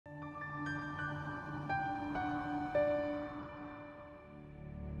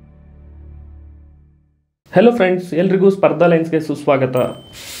Hello friends, ಎಲ್ರಿಗೂ ಸ್ಪರ್ಧಾ ಲೈನ್ಸ್ಗೆ ಸುಸ್ವಾಗತ.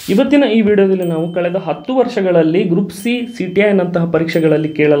 ಇವತ್ತಿನ ಈ ವಿಡಿಯೋದಲ್ಲಿ ನಾವು ಕಳೆದ 10 ವರ್ಷಗಳಲ್ಲಿ ಗ್ರೂಪ್-ಸಿ CTI ನಂತಹ ಪರೀಕ್ಷೆಗಳಲ್ಲಿ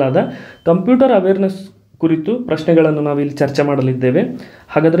ಕೇಳಲಾದ ಕಂಪ್ಯೂಟರ್ ಅವೇರ್ನೆಸ್ ಕುರಿತು ಪ್ರಶ್ನೆಗಳನ್ನು ನಾವು ಇಲ್ಲಿ ಚರ್ಚೆ ಮಾಡಲಿದ್ದೇವೆ.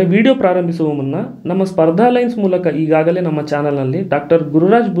 ಹಾಗಾದರೆ ವಿಡಿಯೋ ಪ್ರಾರಂಭಿಸುವ ಮುನ್ನ ನಮ್ಮ ಸ್ಪರ್ಧಾ ಲೈನ್ಸ್ ಮೂಲಕ ಈಗಾಗಲೇ ನಮ್ಮ ಚಾನಲ್ನಲ್ಲಿ ಡಾಕ್ಟರ್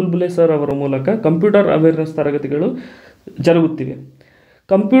ಗುರುರಾಜ್ ಬುಲ್ಬುಲೆ ಸರ್ ಅವರ ಮೂಲಕ ಕಂಪ್ಯೂಟರ್ ಅವೇರ್ನೆಸ್ ತರಗತಿಗಳು ಜರುಗುತ್ತಿವೆ.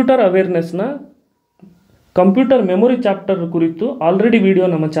 ಕಂಪ್ಯೂಟರ್ ಅವೇರ್ನೆಸ್ನ ಕಂಪ್ಯೂಟರ್ ಮೆಮೊರಿ ಚಾಪ್ಟರ್ ಕುರಿತು ಆಲ್ರೆಡಿ ವಿಡಿಯೋ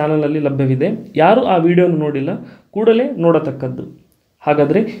ನಮ್ಮ ಚಾನಲಲ್ಲಿ ಲಭ್ಯವಿದೆ. ಯಾರು ಆ ವಿಡಿಯೋನ ನೋಡಿಲ್ಲ ಕೂಡಲೇ ನೋಡತಕ್ಕದ್ದು.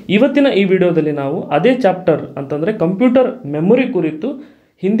 ಹಾಗಾದರೆ ಇವತ್ತಿನ ಈ ವಿಡಿಯೋದಲ್ಲಿ ನಾವು ಅದೇ ಚಾಪ್ಟರ್ ಅಂತಂದರೆ ಕಂಪ್ಯೂಟರ್ ಮೆಮೊರಿ ಕುರಿತು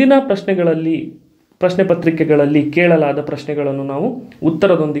ಹಿಂದಿನ ಪ್ರಶ್ನೆ ಪತ್ರಿಕೆಗಳಲ್ಲಿ ಕೇಳಲಾದ ಪ್ರಶ್ನೆಗಳನ್ನು ನಾವು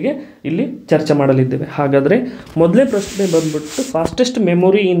ಉತ್ತರದೊಂದಿಗೆ ಇಲ್ಲಿ ಚರ್ಚೆ ಮಾಡಲಿದ್ದೇವೆ. ಹಾಗಾದರೆ ಮೊದಲೇ ಪ್ರಶ್ನೆ ಬಂದ್ಬಿಟ್ಟು ಫಾಸ್ಟೆಸ್ಟ್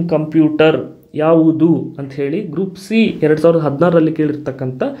ಮೆಮೊರಿ ಇನ್ ಕಂಪ್ಯೂಟರ್ ಯಾವುದು ಅಂತ ಹೇಳಿ ಗ್ರೂಪ್-ಸಿ 2016ರಲ್ಲಿ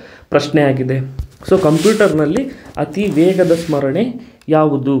ಕೇಳಿರ್ತಕ್ಕಂಥ ಪ್ರಶ್ನೆ ಆಗಿದೆ. ಸೊ ಕಂಪ್ಯೂಟರ್ನಲ್ಲಿ ಅತಿ ವೇಗದ ಸ್ಮರಣೆ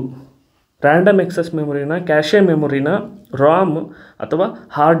ಯಾವುದು? ರ್ಯಾಂಡಮ್ ಎಕ್ಸೆಸ್ ಮೆಮೊರಿನ, ಕ್ಯಾಶೆ ಮೆಮೊರಿನ, ರಾಮ್ ಅಥವಾ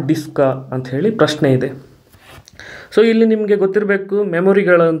ಹಾರ್ಡ್ ಡಿಸ್ಕ್ ಅಂತ ಹೇಳಿ ಪ್ರಶ್ನೆ ಇದೆ. ಸೊ ಇಲ್ಲಿ ನಿಮಗೆ ಗೊತ್ತಿರಬೇಕು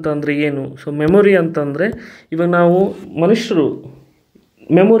ಮೆಮೊರಿಗಳು ಅಂತಂದರೆ ಏನು. ಸೊ ಮೆಮೊರಿ ಅಂತಂದರೆ ಇವಾಗ ನಾವು ಮನುಷ್ಯರು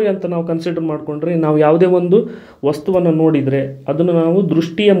ಮೆಮೊರಿ ಅಂತ ನಾವು ಕನ್ಸಿಡರ್ ಮಾಡಿಕೊಂಡ್ರೆ ನಾವು ಯಾವುದೇ ಒಂದು ವಸ್ತುವನ್ನು ನೋಡಿದರೆ ಅದನ್ನು ನಾವು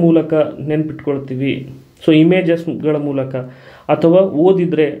ದೃಷ್ಟಿಯ ಮೂಲಕ ನೆನ್ಪಿಟ್ಕೊಳ್ತೀವಿ. ಸೊ ಇಮೇಜಸ್ಗಳ ಮೂಲಕ, ಅಥವಾ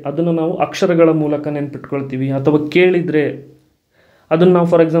ಓದಿದರೆ ಅದನ್ನು ನಾವು ಅಕ್ಷರಗಳ ಮೂಲಕ ನೆನ್ಪಿಟ್ಕೊಳ್ತೀವಿ, ಅಥವಾ ಕೇಳಿದರೆ ಅದನ್ನು ನಾವು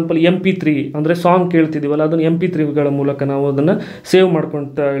ಫಾರ್ ಎಕ್ಸಾಂಪಲ್ MP3 ಅಂದರೆ ಸಾಂಗ್ ಕೇಳ್ತಿದ್ದೀವಲ್ಲ ಅದನ್ನು MP3ಗಳ ಮೂಲಕ ನಾವು ಅದನ್ನು ಸೇವ್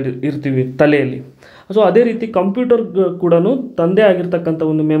ಮಾಡ್ಕೊಳ್ತಾ ಇರ್ತೀವಿ ತಲೆಯಲ್ಲಿ. ಸೊ ಅದೇ ರೀತಿ ಕಂಪ್ಯೂಟರ್ ಕೂಡ ತಂದೆ ಆಗಿರ್ತಕ್ಕಂಥ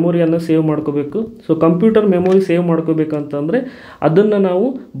ಒಂದು ಮೆಮೊರಿಯನ್ನು ಸೇವ್ ಮಾಡ್ಕೋಬೇಕು. ಸೊ ಕಂಪ್ಯೂಟರ್ ಮೆಮೊರಿ ಸೇವ್ ಮಾಡ್ಕೋಬೇಕಂತಂದರೆ ಅದನ್ನು ನಾವು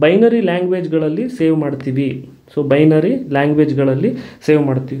ಬೈನರಿ ಲ್ಯಾಂಗ್ವೇಜ್ಗಳಲ್ಲಿ ಸೇವ್ ಮಾಡ್ತೀವಿ. ಸೊ ಬೈನರಿ ಲ್ಯಾಂಗ್ವೇಜ್ಗಳಲ್ಲಿ ಸೇವ್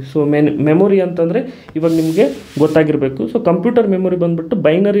ಮಾಡ್ತೀವಿ. ಸೊ ಮೆಮೊರಿ ಅಂತಂದರೆ ಇವಾಗ ನಿಮಗೆ ಗೊತ್ತಾಗಿರಬೇಕು. ಸೊ ಕಂಪ್ಯೂಟರ್ ಮೆಮೊರಿ ಬಂದುಬಿಟ್ಟು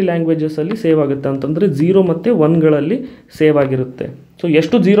ಬೈನರಿ ಲ್ಯಾಂಗ್ವೇಜಸಲ್ಲಿ ಸೇವ್ ಆಗುತ್ತೆ ಅಂತಂದರೆ 0 ಮತ್ತು 1ಗಳಲ್ಲಿ ಸೇವ್ ಆಗಿರುತ್ತೆ. ಸೊ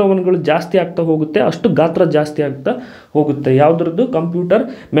ಎಷ್ಟು 0, 1ಗಳು ಜಾಸ್ತಿ ಆಗ್ತಾ ಹೋಗುತ್ತೆ ಅಷ್ಟು ಗಾತ್ರ ಜಾಸ್ತಿ ಆಗ್ತಾ ಹೋಗುತ್ತೆ ಯಾವುದ್ರದ್ದು? ಕಂಪ್ಯೂಟರ್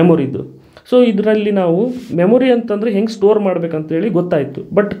ಮೆಮೊರಿದು. ಸೊ ಇದರಲ್ಲಿ ನಾವು ಮೆಮೊರಿ ಅಂತಂದರೆ ಹೆಂಗೆ ಸ್ಟೋರ್ ಮಾಡಬೇಕಂತೇಳಿ ಗೊತ್ತಾಯಿತು.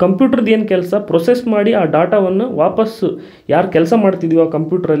 ಬಟ್ ಕಂಪ್ಯೂಟರ್ದು ಏನು ಕೆಲಸ? ಪ್ರೊಸೆಸ್ ಮಾಡಿ ಆ ಡಾಟಾವನ್ನು ವಾಪಸ್ಸು ಯಾರು ಕೆಲಸ ಮಾಡ್ತಿದ್ದೀವಿ ಆ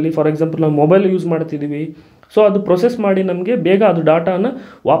ಕಂಪ್ಯೂಟ್ರಲ್ಲಿ, ಫಾರ್ ಎಕ್ಸಾಂಪಲ್ ನಾವು ಮೊಬೈಲ್ ಯೂಸ್ ಮಾಡ್ತಿದ್ದೀವಿ, ಸೊ ಅದು ಪ್ರೊಸೆಸ್ ಮಾಡಿ ನಮಗೆ ಬೇಗ ಅದು ಡಾಟಾನ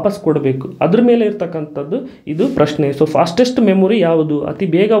ವಾಪಸ್ ಕೊಡಬೇಕು. ಅದ್ರ ಮೇಲೆ ಇರ್ತಕ್ಕಂಥದ್ದು ಇದು ಪ್ರಶ್ನೆ. ಸೊ ಫಾಸ್ಟೆಸ್ಟ್ ಮೆಮೊರಿ ಯಾವುದು? ಅತಿ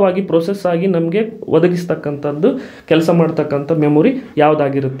ಬೇಗವಾಗಿ ಪ್ರೊಸೆಸ್ ಆಗಿ ನಮಗೆ ಒದಗಿಸ್ತಕ್ಕಂಥದ್ದು ಕೆಲಸ ಮಾಡ್ತಕ್ಕಂಥ ಮೆಮೊರಿ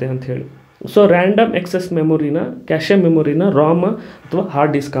ಯಾವುದಾಗಿರುತ್ತೆ ಅಂಥೇಳಿ. ಸೊ ರ್ಯಾಂಡಮ್ ಎಕ್ಸೆಸ್ ಮೆಮೊರಿನ, ಕ್ಯಾಶೆ ಮೆಮೊರಿನ, ರಾಮ ಅಥವಾ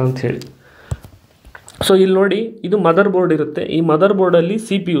ಹಾರ್ಡ್ ಡಿಸ್ಕ್ ಅಂಥೇಳಿ. ಸೊ ಇಲ್ಲಿ ನೋಡಿ, ಇದು ಮದರ್ ಬೋರ್ಡ್ ಇರುತ್ತೆ. ಈ mother ಬೋರ್ಡಲ್ಲಿ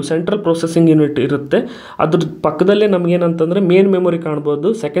CPU central processing unit ಇರುತ್ತೆ. ಅದ್ರ ಪಕ್ಕದಲ್ಲೇ ನಮಗೇನಂತಂದರೆ ಮೇನ್ ಮೆಮೊರಿ ಕಾಣ್ಬೋದು,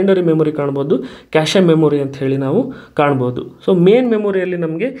 ಸೆಕೆಂಡರಿ ಮೆಮೊರಿ ಕಾಣ್ಬೋದು, ಕ್ಯಾಶೆ ಮೆಮೊರಿ ಅಂತ ಹೇಳಿ ನಾವು ಕಾಣ್ಬೋದು. ಸೊ ಮೇನ್ ಮೆಮೊರಿಯಲ್ಲಿ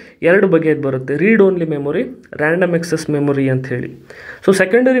ನಮಗೆ 2 ಬಗೆಯದು ಬರುತ್ತೆ, read only memory, random excess memory ಅಂತ ಹೇಳಿ. ಸೊ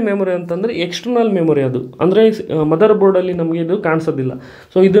ಸೆಕೆಂಡರಿ ಮೆಮೊರಿ ಅಂತಂದರೆ ಎಕ್ಸ್ಟರ್ನಲ್ ಮೆಮೊರಿ. ಅದು ಅಂದರೆ ಮದರ್ ಬೋರ್ಡಲ್ಲಿ ನಮಗೆ ಇದು ಕಾಣಿಸೋದಿಲ್ಲ.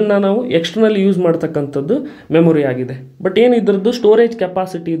 ಸೊ ಇದನ್ನು ನಾವು ಎಕ್ಸ್ಟರ್ನಲ್ ಯೂಸ್ ಮಾಡ್ತಕ್ಕಂಥದ್ದು ಮೆಮೊರಿ ಆಗಿದೆ. ಬಟ್ ಏನು ಇದ್ರದ್ದು ಸ್ಟೋರೇಜ್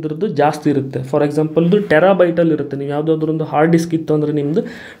ಕೆಪಾಸಿಟಿ ಇದ್ರದ್ದು ಜಾಸ್ತಿ ಇರುತ್ತೆ. ಫಾರ್ ಎಕ್ಸಾಂಪಲ್ ಟೆರಾಬೈಟಲ್ಲಿ ಇರುತ್ತೆ. ನೀವು ಯಾವುದಾದ್ರೂ ಒಂದು ಹಾರ್ಡ್ ಡಿಸ್ಕ್ ಇತ್ತು ಅಂದರೆ ನಿಮ್ಮದು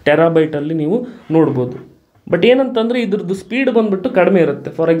ಟೆರಾಬೈಟಲ್ಲಿ ನೀವು ನೋಡ್ಬೋದು. ಬಟ್ ಏನಂತಂದರೆ ಇದ್ರದ್ದು ಸ್ಪೀಡ್ ಬಂದುಬಿಟ್ಟು ಕಡಿಮೆ ಇರುತ್ತೆ.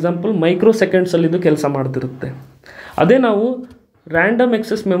 ಫಾರ್ ಎಕ್ಸಾಂಪಲ್ ಮೈಕ್ರೋ ಸೆಕೆಂಡ್ಸಲ್ಲಿ ಇದು ಕೆಲಸ ಮಾಡ್ತಿರುತ್ತೆ. ಅದೇ ನಾವು ರ್ಯಾಂಡಮ್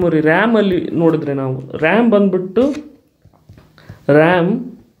ಎಕ್ಸೆಸ್ ಮೆಮೊರಿ ರ್ಯಾಮಲ್ಲಿ ನೋಡಿದ್ರೆ, ನಾವು ರ್ಯಾಮ್ ಬಂದುಬಿಟ್ಟು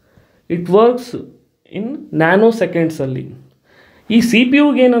ಇಟ್ ವರ್ಕ್ಸ್ ಇನ್ ನ್ಯಾನೋ ಸೆಕೆಂಡ್ಸಲ್ಲಿ. ಈ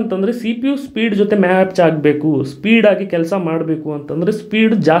CPUಗೆ ಏನಂತಂದರೆ CPU ಸ್ಪೀಡ್ ಜೊತೆ ಮ್ಯಾಚ್ ಆಗಬೇಕು, ಸ್ಪೀಡಾಗಿ ಕೆಲಸ ಮಾಡಬೇಕು ಅಂತಂದರೆ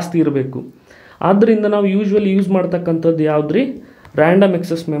ಸ್ಪೀಡ್ ಜಾಸ್ತಿ ಇರಬೇಕು. ಆದ್ದರಿಂದ ನಾವು ಯೂಸ್ ಮಾಡ್ತಕ್ಕಂಥದ್ದು ಯಾವುದ್ರಿ? ರ್ಯಾಂಡಮ್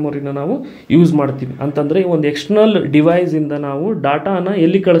ಎಕ್ಸೆಸ್ ಮೆಮೊರಿನ ನಾವು ಯೂಸ್ ಮಾಡ್ತೀವಿ. ಅಂತಂದರೆ ಒಂದು ಎಕ್ಸ್ಟರ್ನಲ್ ಡಿವೈಸಿಂದ ನಾವು ಡಾಟಾನ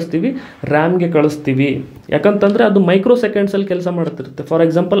ಎಲ್ಲಿ ಕಳಿಸ್ತೀವಿ? ರ್ಯಾಮ್ಗೆ ಕಳಿಸ್ತೀವಿ. ಯಾಕಂತಂದರೆ ಅದು ಮೈಕ್ರೋ ಸೆಕೆಂಡ್ಸಲ್ಲಿ ಕೆಲಸ ಮಾಡ್ತಿರುತ್ತೆ. ಫಾರ್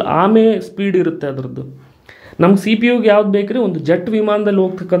ಎಕ್ಸಾಂಪಲ್ ಆಮೆ ಸ್ಪೀಡ್ ಇರುತ್ತೆ ಅದರದ್ದು. ನಮ್ಮ CPUಗೆ ಯಾವ್ದು ಬೇಕ್ರಿ? ಒಂದು ಜೆಟ್ ವಿಮಾನದಲ್ಲಿ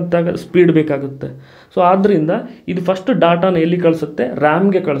ಹೋಗ್ತಕ್ಕಂಥ ಸ್ಪೀಡ್ ಬೇಕಾಗುತ್ತೆ. ಸೊ ಆದ್ದರಿಂದ ಇದು ಫಸ್ಟ್ ಡಾಟಾನ ಎಲ್ಲಿ ಕಳಿಸುತ್ತೆ?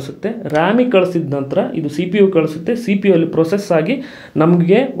 ರ್ಯಾಮ್ಗೆ ಕಳಿಸುತ್ತೆ. ರ್ಯಾಮಿಗೆ ಕಳಿಸಿದ ನಂತರ ಇದು CPU ಕಳಿಸುತ್ತೆ. CPU ಅಲ್ಲಿ ಪ್ರೊಸೆಸ್ ಆಗಿ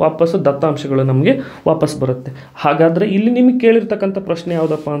ನಮಗೆ ವಾಪಸ್ಸು ದತ್ತಾಂಶಗಳು ನಮಗೆ ವಾಪಸ್ ಬರುತ್ತೆ. ಹಾಗಾದರೆ ಇಲ್ಲಿ ನಿಮಗೆ ಕೇಳಿರ್ತಕ್ಕಂಥ ಪ್ರಶ್ನೆ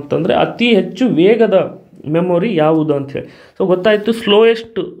ಯಾವುದಪ್ಪ ಅಂತಂದರೆ ಅತಿ ಹೆಚ್ಚು ವೇಗದ ಮೆಮೊರಿ ಯಾವುದು ಅಂಥೇಳಿ. ಸೊ ಗೊತ್ತಾಯಿತು,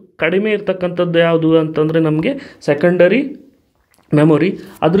 ಸ್ಲೋಯೆಸ್ಟ್ ಕಡಿಮೆ ಇರ್ತಕ್ಕಂಥದ್ದು ಯಾವುದು ಅಂತಂದರೆ ನಮಗೆ ಸೆಕೆಂಡರಿ ಮೆಮೊರಿ.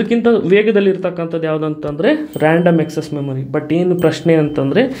 ಅದಕ್ಕಿಂತ ವೇಗದಲ್ಲಿ ಇರ್ತಕ್ಕಂಥದ್ದು ಯಾವುದು ಅಂತಂದರೆ ರ್ಯಾಂಡಮ್ ಎಕ್ಸೆಸ್ ಮೆಮೊರಿ. ಬಟ್ ಏನು ಪ್ರಶ್ನೆ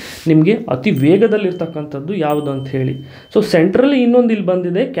ಅಂತಂದರೆ ನಿಮಗೆ ಅತಿ ವೇಗದಲ್ಲಿರ್ತಕ್ಕಂಥದ್ದು ಯಾವುದು ಅಂತ ಹೇಳಿ. ಸೊ ಸೆಂಟ್ರಲ್ಲಿ ಇನ್ನೊಂದು ಇಲ್ಲಿ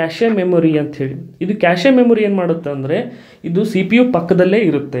ಬಂದಿದೆ ಕ್ಯಾಶೆ ಮೆಮೊರಿ ಅಂಥೇಳಿ. ಇದು ಕ್ಯಾಶೆ ಮೆಮೊರಿ ಏನು ಮಾಡುತ್ತೆ ಅಂದರೆ ಇದು CPU ಪಕ್ಕದಲ್ಲೇ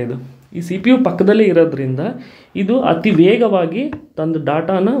ಇರುತ್ತೆ. ಈ CPU ಪಕ್ಕದಲ್ಲೇ ಇರೋದ್ರಿಂದ ಇದು ಅತಿ ವೇಗವಾಗಿ ತಂದು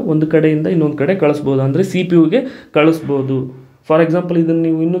ಡಾಟಾನ ಒಂದು ಕಡೆಯಿಂದ ಇನ್ನೊಂದು ಕಡೆ ಕಳಿಸ್ಬೋದು, ಅಂದರೆ CPUಗೆ ಕಳಿಸ್ಬೋದು. ಫಾರ್ ಎಕ್ಸಾಂಪಲ್ ಇದನ್ನು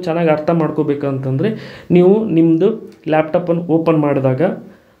ನೀವು ಇನ್ನೂ ಚೆನ್ನಾಗಿ ಅರ್ಥ ಮಾಡ್ಕೋಬೇಕಂತಂದರೆ ನೀವು ನಿಮ್ಮದು ಲ್ಯಾಪ್ಟಾಪನ್ನು ಓಪನ್ ಮಾಡಿದಾಗ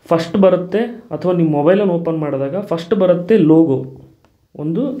ಫಸ್ಟ್ ಬರುತ್ತೆ, ಅಥವಾ ನಿಮ್ಮ ಮೊಬೈಲನ್ನು ಓಪನ್ ಮಾಡಿದಾಗ ಫಸ್ಟ್ ಬರುತ್ತೆ ಲೋಗೋ,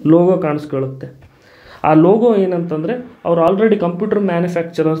 ಒಂದು ಲೋಗೋ ಕಾಣಿಸ್ಕೊಳ್ಳುತ್ತೆ. ಆ ಲೋಗೋ ಏನಂತಂದರೆ ಅವ್ರು ಆಲ್ರೆಡಿ ಕಂಪ್ಯೂಟರ್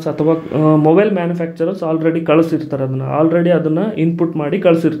ಮ್ಯಾನುಫ್ಯಾಕ್ಚರರ್ಸ್ ಅಥವಾ ಮೊಬೈಲ್ ಮ್ಯಾನುಫ್ಯಾಕ್ಚರರ್ಸ್ ಆಲ್ರೆಡಿ ಕಳಿಸಿರ್ತಾರೆ, ಅದನ್ನು ಇನ್ಪುಟ್ ಮಾಡಿ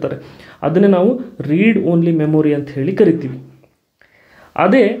ಕಳಿಸಿರ್ತಾರೆ. ಅದನ್ನೇ ನಾವು ರೀಡ್ ಓನ್ಲಿ ಮೆಮೊರಿ ಅಂತ ಹೇಳಿ ಕರಿತೀವಿ.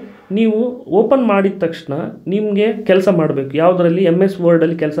 ಅದೇ ನೀವು ಓಪನ್ ಮಾಡಿದ ತಕ್ಷಣ ನಿಮಗೆ ಕೆಲಸ ಮಾಡಬೇಕು, ಯಾವುದರಲ್ಲಿ MS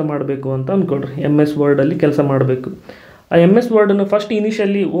ವರ್ಡಲ್ಲಿ ಕೆಲಸ ಮಾಡಬೇಕು ಅಂತ ಅಂದ್ಕೊಳ್ರಿ. MS ವರ್ಡಲ್ಲಿ ಕೆಲಸ ಮಾಡಬೇಕು. ಆ MS ವರ್ಡನ್ನು ಫಸ್ಟ್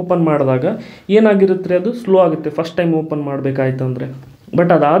ಇನಿಷಿಯಲಿ ಓಪನ್ ಮಾಡಿದಾಗ ಏನಾಗಿರುತ್ತೆ, ಅದು ಸ್ಲೋ ಆಗುತ್ತೆ ಫಸ್ಟ್ ಟೈಮ್ ಓಪನ್ ಮಾಡಬೇಕಾಯ್ತು ಅಂದರೆ.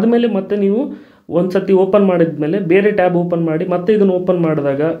 ಬಟ್ ಅದಾದಮೇಲೆ ಮತ್ತೆ ನೀವು ಒಂದು ಸತಿ ಓಪನ್ ಮಾಡಿದ್ಮೇಲೆ ಬೇರೆ ಟ್ಯಾಬ್ ಓಪನ್ ಮಾಡಿ ಮತ್ತೆ ಇದನ್ನು ಓಪನ್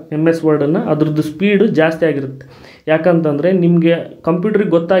ಮಾಡಿದಾಗ MS ವರ್ಡನ್ನು ಅದ್ರದ್ದು ಸ್ಪೀಡು ಜಾಸ್ತಿ ಆಗಿರುತ್ತೆ. ಯಾಕಂತಂದರೆ ನಿಮಗೆ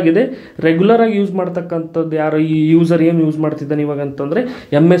ಕಂಪ್ಯೂಟ್ರಿಗೆ ಗೊತ್ತಾಗಿದೆ ರೆಗ್ಯುಲರಾಗಿ ಯೂಸ್ ಮಾಡ್ತಕ್ಕಂಥದ್ದು ಯಾರು ಈ ಯೂಸರ್ ಏನು ಯೂಸ್ ಮಾಡ್ತಿದ್ದಾನೆ ಇವಾಗ ಅಂತಂದರೆ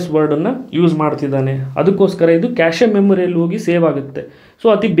MS ವರ್ಡನ್ನು ಯೂಸ್ ಮಾಡ್ತಿದ್ದಾನೆ. ಅದಕ್ಕೋಸ್ಕರ ಇದು ಕ್ಯಾಶೆ ಮೆಮೊರಿಯಲ್ಲಿ ಹೋಗಿ ಸೇವ್ ಆಗುತ್ತೆ. ಸೊ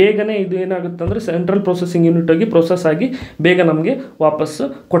ಅತಿ ಬೇಗನೆ ಇದು ಏನಾಗುತ್ತೆ ಅಂದರೆ ಸೆಂಟ್ರಲ್ ಪ್ರೊಸೆಸಿಂಗ್ ಯೂನಿಟ್ ಆಗಿ ಪ್ರೊಸೆಸ್ ಆಗಿ ಬೇಗ ನಮಗೆ ವಾಪಸ್ಸು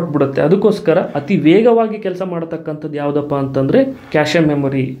ಕೊಟ್ಬಿಡುತ್ತೆ. ಅದಕ್ಕೋಸ್ಕರ ಅತಿ ವೇಗವಾಗಿ ಕೆಲಸ ಮಾಡತಕ್ಕಂಥದ್ದು ಯಾವುದಪ್ಪ ಅಂತಂದರೆ ಕ್ಯಾಶೆ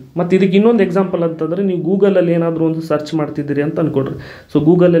ಮೆಮೊರಿ. ಮತ್ತು ಇದಕ್ಕೆ ಇನ್ನೊಂದು ಎಕ್ಸಾಂಪಲ್ ಅಂತಂದರೆ ನೀವು ಗೂಗಲಲ್ಲಿ ಏನಾದರೂ ಒಂದು ಸರ್ಚ್ ಮಾಡ್ತಿದ್ದೀರಿ ಅಂತ ಅಂದ್ಕೊಡ್ರಿ. ಸೊ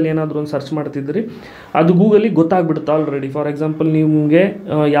ಗೂಗಲಲ್ಲಿ ಏನಾದರೂ ಒಂದು ಸರ್ಚ್ ಮಾಡ್ತಿದ್ದೀರಿ, ಅದು ಗೂಗಲಿಗೆ ಗೊತ್ತಾಗ್ಬಿಡುತ್ತೆ ಆಲ್ರೆಡಿ. ಫಾರ್ ಎಕ್ಸಾಂಪಲ್ ನಿಮಗೆ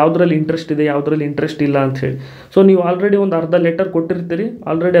ಯಾವುದರಲ್ಲಿ ಇಂಟ್ರೆಸ್ಟ್ ಇದೆ ಯಾವುದರಲ್ಲಿ ಇಂಟ್ರೆಸ್ಟ್ ಇಲ್ಲ ಅಂತ ಹೇಳಿ. ಸೊ ನೀವು ಆಲ್ರೆಡಿ ಒಂದು ಅರ್ಧ ಲೆಟರ್ ಕೊಟ್ಟಿರ್ತೀರಿ,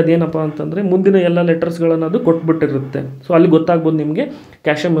 ಆಲ್ರೆಡಿ ಅದೇನಪ್ಪ ಅಂತಂದರೆ ಮುಂದಿನ ಎಲ್ಲ ಲೆಟರ್ಸ್ಗಳನ್ನು ಅದು ಕೊಟ್ಬಿಟ್ಟಿರುತ್ತೆ. ಸೊ ಅಲ್ಲಿ ಗೊತ್ತಾಗ್ಬೋದು ನಿಮಗೆ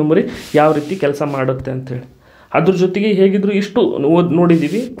ಕ್ಯಾಶೆ ಮೆಮೊರಿ ಯಾವ ರೀತಿ ಕೆಲಸ ಮಾಡುತ್ತೆ ಅಂಥೇಳಿ. ಅದ್ರ ಜೊತೆಗೆ ಹೇಗಿದ್ರು ಇಷ್ಟು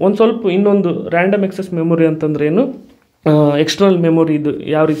ನೋಡಿದ್ದೀವಿ. ಒಂದು ಸ್ವಲ್ಪ ಇನ್ನೊಂದು ರ್ಯಾಂಡಮ್ ಎಕ್ಸೆಸ್ ಮೆಮೊರಿ ಅಂತಂದ್ರೆ ಏನು, ಎಕ್ಸ್ಟರ್ನಲ್ ಮೆಮೊರಿ ಇದು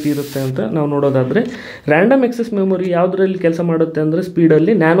ಯಾವ ರೀತಿ ಇರುತ್ತೆ ಅಂತ ನಾವು ನೋಡೋದಾದರೆ, ರ್ಯಾಂಡಮ್ ಎಕ್ಸೆಸ್ ಮೆಮೊರಿ ಯಾವುದರಲ್ಲಿ ಕೆಲಸ ಮಾಡುತ್ತೆ ಅಂದರೆ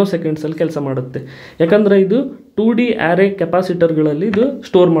ಸ್ಪೀಡಲ್ಲಿ ನ್ಯಾನೋ ಸೆಕೆಂಡ್ಸಲ್ಲಿ ಕೆಲಸ ಮಾಡುತ್ತೆ. ಯಾಕಂದರೆ ಇದು 2D ಆ್ಯರೇ ಕೆಪಾಸಿಟರ್ಗಳಲ್ಲಿ ಇದು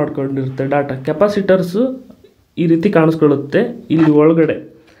ಸ್ಟೋರ್ ಮಾಡ್ಕೊಂಡಿರುತ್ತೆ ಡಾಟಾ. ಕೆಪಾಸಿಟರ್ಸು ಈ ರೀತಿ ಕಾಣಿಸ್ಕೊಳ್ಳುತ್ತೆ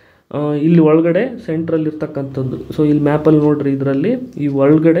ಇಲ್ಲಿ ಒಳಗಡೆ ಸೆಂಟ್ರಲ್ಲಿ ಇರ್ತಕ್ಕಂಥದ್ದು. ಸೊ ಇಲ್ಲಿ ಮ್ಯಾಪಲ್ಲಿ ನೋಡ್ರಿ, ಇದರಲ್ಲಿ ಈ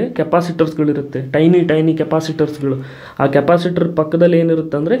ಒಳಗಡೆ ಕೆಪಾಸಿಟರ್ಸ್ಗಳಿರುತ್ತೆ, ಟೈನಿ ಕೆಪಾಸಿಟರ್ಸ್ಗಳು. ಆ ಕೆಪಾಸಿಟರ್ ಪಕ್ಕದಲ್ಲಿ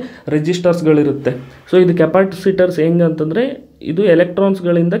ಏನಿರುತ್ತೆ ಅಂದರೆ ರೆಜಿಸ್ಟರ್ಸ್ಗಳಿರುತ್ತೆ. ಸೊ ಇದು ಕೆಪಾಸಿಟರ್ಸ್ ಹೆಂಗೆ ಅಂತಂದರೆ ಇದು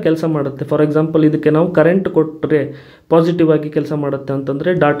ಎಲೆಕ್ಟ್ರಾನ್ಸ್ಗಳಿಂದ ಕೆಲಸ ಮಾಡುತ್ತೆ. ಫಾರ್ ಎಕ್ಸಾಂಪಲ್ ಇದಕ್ಕೆ ನಾವು ಕರೆಂಟ್ ಕೊಟ್ಟರೆ ಪಾಸಿಟಿವ್ ಆಗಿ ಕೆಲಸ ಮಾಡುತ್ತೆ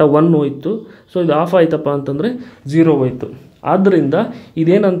ಅಂತಂದರೆ ಡಾಟಾ 1 ಹೋಯಿತು. ಸೊ ಇದು ಆಫ್ ಆಯ್ತಪ್ಪ ಅಂತಂದರೆ 0 ಹೋಯಿತು. ಆದ್ದರಿಂದ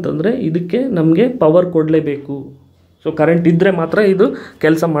ಇದೇನಂತಂದರೆ ಇದಕ್ಕೆ ನಮಗೆ ಪವರ್ ಕೊಡಲೇಬೇಕು. ಸೊ ಕರೆಂಟ್ ಇದ್ದರೆ ಮಾತ್ರ ಇದು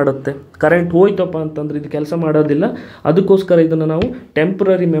ಕೆಲಸ ಮಾಡುತ್ತೆ. ಕರೆಂಟ್ ಹೋಯ್ತಪ್ಪ ಅಂತಂದರೆ ಇದು ಕೆಲಸ ಮಾಡೋದಿಲ್ಲ. ಅದಕ್ಕೋಸ್ಕರ ಇದನ್ನು ನಾವು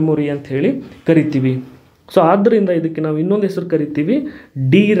ಟೆಂಪ್ರರಿ ಮೆಮೊರಿ ಅಂತ ಹೇಳಿ ಕರಿತೀವಿ. ಸೊ ಆದ್ದರಿಂದ ಇದಕ್ಕೆ ನಾವು ಇನ್ನೊಂದು ಹೆಸರು ಕರಿತೀವಿ,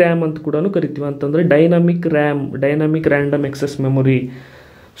 DRAM ಅಂತ ಕೂಡ ಕರಿತೀವಿ. ಅಂತಂದರೆ dynamic random excess memory.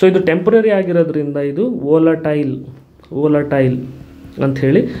 So ಇದು ಟೆಂಪ್ರರಿ ಆಗಿರೋದ್ರಿಂದ ಇದು ವೋಲಟೈಲ್ ಅಂತ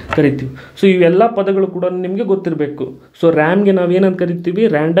ಹೇಳಿ ಕರಿತೀವಿ. ಸೊ ಇವೆಲ್ಲ ಪದಗಳು ಕೂಡ ನಿಮಗೆ ಗೊತ್ತಿರಬೇಕು. ಸೊ ರ್ಯಾಮ್ಗೆ ನಾವೇನಂತ ಕರಿತೀವಿ,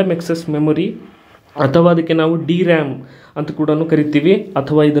 ರ್ಯಾಂಡಮ್ ಎಕ್ಸೆಸ್ ಮೆಮೊರಿ, ಅಥವಾ ಅದಕ್ಕೆ ನಾವು DRAM ಅಂತ ಕೂಡ ಕರಿತೀವಿ,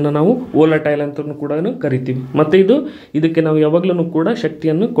 ಅಥವಾ ಇದನ್ನು ನಾವು ವೋಲಟೈಲ್ ಅಂತ ಕೂಡ ಕರಿತೀವಿ. ಮತ್ತು ಇದಕ್ಕೆ ನಾವು ಯಾವಾಗಲೂ ಕೂಡ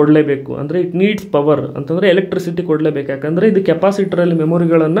ಶಕ್ತಿಯನ್ನು ಕೊಡಲೇಬೇಕು. ಅಂದರೆ ಇಟ್ ನೀಡ್ಸ್ ಪವರ್ ಅಂತಂದರೆ ಎಲೆಕ್ಟ್ರಿಸಿಟಿ ಕೊಡಲೇಬೇಕು. ಯಾಕಂದರೆ ಇದು ಕೆಪಾಸಿಟರಲ್ಲಿ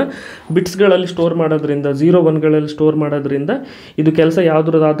ಮೆಮೊರಿಗಳನ್ನು ಬಿಟ್ಸ್ಗಳಲ್ಲಿ ಸ್ಟೋರ್ ಮಾಡೋದ್ರಿಂದ, 0 1ಗಳಲ್ಲಿ ಸ್ಟೋರ್ ಮಾಡೋದ್ರಿಂದ ಇದು ಕೆಲಸ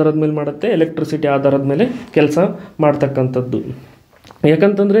ಯಾವುದ್ರ ಆಧಾರದ ಮೇಲೆ ಮಾಡುತ್ತೆ, ಎಲೆಕ್ಟ್ರಿಸಿಟಿ ಆಧಾರದ ಮೇಲೆ ಕೆಲಸ ಮಾಡ್ತಕ್ಕಂಥದ್ದು.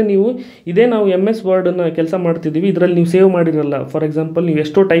 ಯಾಕಂತಂದರೆ ನಾವು MS ವರ್ಡನ್ನು ಕೆಲಸ ಮಾಡ್ತಿದ್ದೀವಿ, ಇದರಲ್ಲಿ ನೀವು ಸೇವ್ ಮಾಡಿರಲ್ಲ. ಫಾರ್ ಎಕ್ಸಾಂಪಲ್ ನೀವು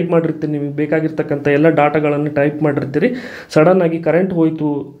ಎಷ್ಟೋ ಟೈಪ್ ಮಾಡಿರ್ತೀರಿ, ನಿಮಗೆ ಬೇಕಾಗಿರ್ತಕ್ಕಂಥ ಎಲ್ಲ ಡಾಟಾಗಳನ್ನು ಟೈಪ್ ಮಾಡಿರ್ತೀರಿ. ಸಡನ್ನಾಗಿ ಕರೆಂಟ್ ಹೋಯಿತು,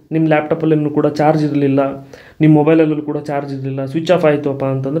 ನಿಮ್ಮ ಲ್ಯಾಪ್ಟಾಪಲ್ಲೂ ಕೂಡ ಚಾರ್ಜ್ ಇರಲಿಲ್ಲ, ನಿಮ್ಮ ಮೊಬೈಲಲ್ಲೂ ಕೂಡ ಚಾರ್ಜ್ ಇರಲಿಲ್ಲ, ಸ್ವಿಚ್ ಆಫ್ ಆಯಿತಪ್ಪ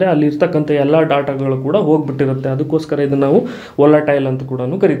ಅಂತಂದರೆ ಅಲ್ಲಿ ಇರ್ತಕ್ಕಂಥ ಎಲ್ಲ ಡಾಟಾಗಳು ಕೂಡ ಹೋಗಿಬಿಟ್ಟಿರುತ್ತೆ. ಅದಕ್ಕೋಸ್ಕರ ಇದನ್ನು ನಾವು ವೋಲಟೈಲ್ ಅಂತ ಕೂಡ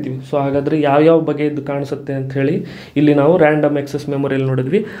ಕರಿತೀವಿ. ಸೊ ಹಾಗಾದರೆ ಯಾವ್ಯಾವ ಬಗೆ ಇದು ಕಾಣಿಸುತ್ತೆ ಅಂಥೇಳಿ ಇಲ್ಲಿ ನಾವು ರ್ಯಾಂಡಮ್ ಎಕ್ಸೆಸ್ ಮೆಮೊರಿಯಲ್ಲಿ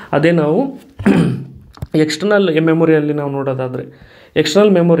ನೋಡಿದ್ವಿ. ಅದೇ ನಾವು ಎಕ್ಸ್ಟರ್ನಲ್ ಮೆಮೊರಿಯಲ್ಲಿ ನಾವು ನೋಡೋದಾದರೆ,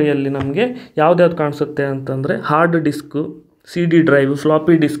 ಎಕ್ಸ್ಟರ್ನಲ್ ಮೆಮೊರಿಯಲ್ಲಿ ನಮಗೆ ಯಾವ್ದ್ಯಾವ್ದು ಕಾಣಿಸುತ್ತೆ ಅಂತಂದರೆ hard disk, CD drive,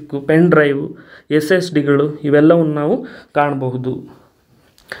 floppy disk, pen drive, SSDಗಳು ಇವೆಲ್ಲವನ್ನು ನಾವು ಕಾಣಬಹುದು.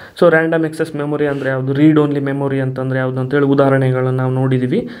 ಸೊ ರ್ಯಾಂಡಮ್ ಎಕ್ಸೆಸ್ ಮೆಮೊರಿ ಅಂದರೆ ಯಾವುದು, ರೀಡ್ ಓನ್ಲಿ ಮೆಮೊರಿ ಅಂತಂದರೆ ಯಾವುದು ಅಂತೇಳಿ ಉದಾಹರಣೆಗಳನ್ನು ನಾವು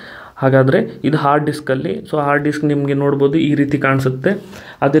ನೋಡಿದ್ದೀವಿ. ಹಾಗಾದರೆ ಇದು ಹಾರ್ಡ್ ಡಿಸ್ಕಲ್ಲಿ, ಸೊ ಹಾರ್ಡ್ ಡಿಸ್ಕ್ ನಿಮಗೆ ನೋಡ್ಬೋದು ಈ ರೀತಿ ಕಾಣಿಸುತ್ತೆ.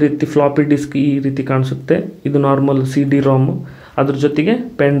 ಅದೇ ರೀತಿ ಫ್ಲಾಪಿ ಡಿಸ್ಕ್ ಈ ರೀತಿ ಕಾಣಿಸುತ್ತೆ. ಇದು ನಾರ್ಮಲ್ CD ROM, ಅದ್ರ ಜೊತೆಗೆ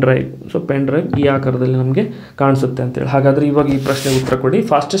pen drive. So pen drive ಈ ಆಕಾರದಲ್ಲಿ ನಮಗೆ ಕಾಣಿಸುತ್ತೆ ಅಂತೇಳಿ. ಹಾಗಾದರೆ ಇವಾಗ ಈ ಪ್ರಶ್ನೆಗೆ ಉತ್ತರ ಕೊಡಿ.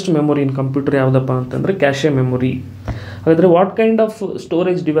 ಫಾಸ್ಟೆಸ್ಟ್ ಮೆಮೊರಿ ಇನ್ ಕಂಪ್ಯೂಟರ್ ಯಾವುದಪ್ಪ ಅಂತಂದರೆ ಕ್ಯಾಶೆ ಮೆಮೊರಿ. ಹಾಗಾದರೆ what kind of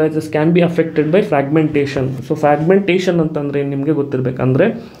storage devices can be affected by fragmentation. So fragmentation ಅಂತಂದರೆ ನಿಮಗೆ ಗೊತ್ತಿರಬೇಕಂದ್ರೆ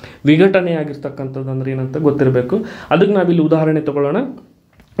ವಿಘಟನೆ ಆಗಿರ್ತಕ್ಕಂಥದ್ದು ಅಂದರೆ ಏನಂತ ಗೊತ್ತಿರಬೇಕು. ಅದಕ್ಕೆ ನಾವಿಲ್ಲಿ ಉದಾಹರಣೆ ತೊಗೊಳ್ಳೋಣ.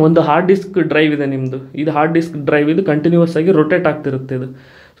 ಒಂದು ಹಾರ್ಡ್ ಡಿಸ್ಕ್ ಡ್ರೈವ್ ಇದೆ ನಿಮ್ಮದು. ಇದು ಹಾರ್ಡ್ ಡಿಸ್ಕ್ ಡ್ರೈವ್, ಇದು ಕಂಟಿನ್ಯೂಸ್ ಆಗಿ ರೊಟೇಟ್ ಆಗ್ತಿರುತ್ತೆ ಇದು.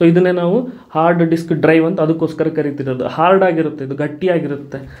 ಸೊ ಇದನ್ನೇ ನಾವು ಹಾರ್ಡ್ ಡಿಸ್ಕ್ ಡ್ರೈವ್ ಅಂತ ಅದಕ್ಕೋಸ್ಕರ ಕರಿತಿರೋದು. ಹಾರ್ಡ್ ಆಗಿರುತ್ತೆ, ಇದು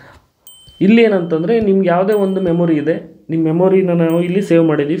ಗಟ್ಟಿಯಾಗಿರುತ್ತೆ. ಇಲ್ಲಿ ಏನಂತಂದರೆ ನಿಮ್ಗೆ ಯಾವುದೇ ಒಂದು ಮೆಮೊರಿ ಇದೆ, ನಿಮ್ಮ ಮೆಮೊರಿನ ನಾವು ಇಲ್ಲಿ ಸೇವ್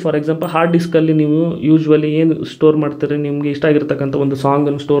ಮಾಡಿದ್ವಿ. ಫಾರ್ ಎಕ್ಸಾಂಪಲ್ ಹಾರ್ಡ್ ಡಿಸ್ಕಲ್ಲಿ ನೀವು ಯೂಶ್ವಲಿ ಏನು ಸ್ಟೋರ್ ಮಾಡ್ತೀರಿ, ನಿಮಗೆ ಇಷ್ಟ ಆಗಿರ್ತಕ್ಕಂಥ ಒಂದು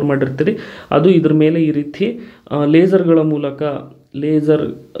ಸಾಂಗನ್ನು ಸ್ಟೋರ್ ಮಾಡಿರ್ತೀರಿ. ಅದು ಇದ್ರ ಮೇಲೆ ಈ ರೀತಿ ಲೇಸರ್ಗಳ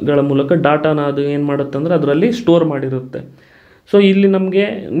ಮೂಲಕ ಡಾಟಾನ ಅದು ಏನು ಮಾಡುತ್ತೆ ಅಂದರೆ ಅದರಲ್ಲಿ ಸ್ಟೋರ್ ಮಾಡಿರುತ್ತೆ. ಸೊ ಇಲ್ಲಿ ನಮಗೆ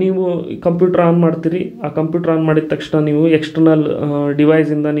ನೀವು ಕಂಪ್ಯೂಟರ್ ಆನ್ ಮಾಡ್ತೀರಿ. ಆ ಕಂಪ್ಯೂಟರ್ ಆನ್ ಮಾಡಿದ ತಕ್ಷಣ ನೀವು ಎಕ್ಸ್ಟರ್ನಲ್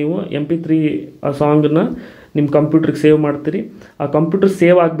ಡಿವೈಸಿಂದ ನೀವು MP3 ಆ ಸಾಂಗನ್ನ ನಿಮ್ಮ ಕಂಪ್ಯೂಟ್ರಿಗೆ ಸೇವ್ ಮಾಡ್ತೀರಿ. ಆ ಕಂಪ್ಯೂಟರ್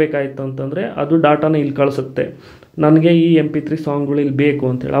ಸೇವ್ ಆಗಬೇಕಾಯ್ತು ಅಂತಂದರೆ ಅದು ಡಾಟಾನ ಇಲ್ಲಿ ಕಳಿಸುತ್ತೆ, ನನಗೆ ಈ MP3 ಸಾಂಗ್ಗಳು ಇಲ್ಲಿ ಬೇಕು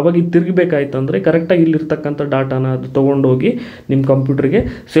ಅಂತೇಳಿ. ಅವಾಗ ಇದು ತಿರುಗಬೇಕಾಯ್ತು ಅಂದರೆ ಕರೆಕ್ಟಾಗಿ ಇಲ್ಲಿರ್ತಕ್ಕಂಥ ಡಾಟಾನ ಅದು ತೊಗೊಂಡೋಗಿ ನಿಮ್ಮ ಕಂಪ್ಯೂಟ್ರಿಗೆ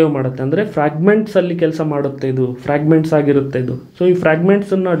ಸೇವ್ ಮಾಡುತ್ತೆ. ಅಂದರೆ ಫ್ರ್ಯಾಗ್ಮೆಂಟ್ಸಲ್ಲಿ ಕೆಲಸ ಮಾಡುತ್ತೆ, ಇದು ಫ್ರ್ಯಾಗ್ಮೆಂಟ್ಸ್ ಆಗಿರುತ್ತೆ ಇದು. ಸೊ ಈ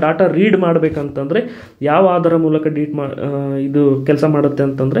ಫ್ರ್ಯಾಗ್ಮೆಂಟ್ಸನ್ನು ಡಾಟಾ ರೀಡ್ ಮಾಡಬೇಕಂತಂದರೆ ಯಾವ ಆಧಾರ ಮೂಲಕ ಇದು ಕೆಲಸ ಮಾಡುತ್ತೆ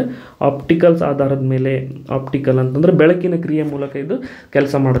ಅಂತಂದರೆ ಆಪ್ಟಿಕಲ್ಸ್ ಆಧಾರದ ಮೇಲೆ. ಆಪ್ಟಿಕಲ್ ಅಂತಂದರೆ ಬೆಳಕಿನ ಕ್ರಿಯೆ ಮೂಲಕ ಇದು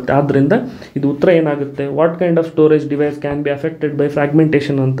ಕೆಲಸ ಮಾಡುತ್ತೆ. ಆದ್ದರಿಂದ ಇದು ಉತ್ತರ ಏನಾಗುತ್ತೆ, what kind of storage device can be affected by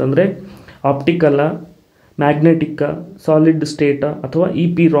fragmentation ಅಂತಂದರೆ ಆಪ್ಟಿಕಲ್ಲ, ಮ್ಯಾಗ್ನೆಟಿಕ್ಕ, ಸಾಲಿಡ್ ಸ್ಟೇಟ ಅಥವಾ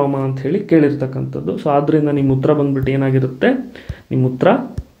EPROM ಅಂತ ಹೇಳಿ ಕೇಳಿರ್ತಕ್ಕಂಥದ್ದು. ಸೊ ಆದ್ದರಿಂದ ನಿಮ್ಮ ಉತ್ತರ ಬಂದ್ಬಿಟ್ಟು ಏನಾಗಿರುತ್ತೆ, ನಿಮ್ಮ ಉತ್ತರ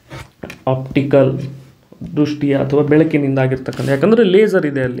ಆಪ್ಟಿಕಲ್ ದೃಷ್ಟಿಯ ಅಥವಾ ಬೆಳಕಿನಿಂದ ಆಗಿರ್ತಕ್ಕಂಥ, ಯಾಕಂದರೆ ಲೇಸರ್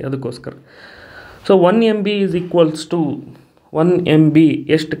ಇದೆ ಅಲ್ಲಿ ಅದಕ್ಕೋಸ್ಕರ. So 1 MB is equals to 1 MB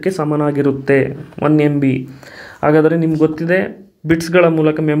ಎಷ್ಟಕ್ಕೆ ಸಮನಾಗಿರುತ್ತೆ, 1 MB. ಹಾಗಾದರೆ ನಿಮ್ಗೆ ಗೊತ್ತಿದೆ ಬಿಟ್ಸ್ಗಳ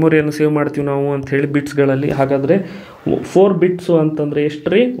ಮೂಲಕ ಮೆಮೊರಿಯನ್ನು ಸೇವ್ ಮಾಡ್ತೀವಿ ನಾವು ಅಂಥೇಳಿ ಬಿಟ್ಸ್ಗಳಲ್ಲಿ. ಹಾಗಾದರೆ 4 ಬಿಟ್ಸು ಅಂತಂದರೆ ಎಷ್ಟು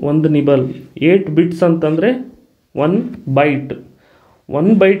ರೀ, 1 ನಿಬಲ್. 8 ಬಿಟ್ಸ್ ಅಂತಂದರೆ 1 ಬೈಟ್.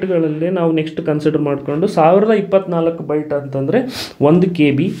 1 ಬೈಟ್ಗಳಲ್ಲಿ ನಾವು ನೆಕ್ಸ್ಟ್ ಕನ್ಸಿಡರ್ ಮಾಡಿಕೊಂಡು 1024 ಬೈಟ್ ಅಂತಂದರೆ 1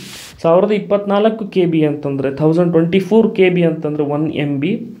 KB. 1024 KB ಅಂತಂದರೆ 1024 KB ಅಂತಂದರೆ 1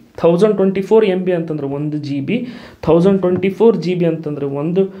 MB. 1024 MB ಅಂತಂದರೆ 1 GB. 1024 GB ಅಂತಂದರೆ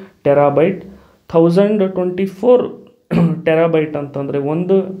 1 ಟೆರಾಬೈಟ್. 1024 ಟೆರಾಬೈಟ್ ಅಂತಂದರೆ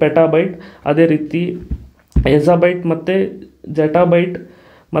 1 ಪೆಟಾಬೈಟ್. ಅದೇ ರೀತಿ ಎಜಾಬೈಟ್ ಮತ್ತು ಜೆಟಾಬೈಟ್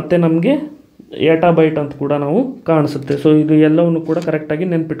ಮತ್ತು ನಮಗೆ ಎಟಾಬೈಟ್ ಅಂತ ಕೂಡ ನಾವು ಕಾಣಿಸುತ್ತೆ. ಸೊ ಇದು ಎಲ್ಲವನ್ನು ಕೂಡ ಕರೆಕ್ಟಾಗಿ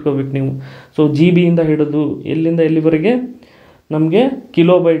ನೆನ್ಪಿಟ್ಕೋಬೇಕು ನೀವು. ಸೊ GB ಹಿಡಿದು ಎಲ್ಲಿಂದ ಎಲ್ಲಿವರೆಗೆ ನಮಗೆ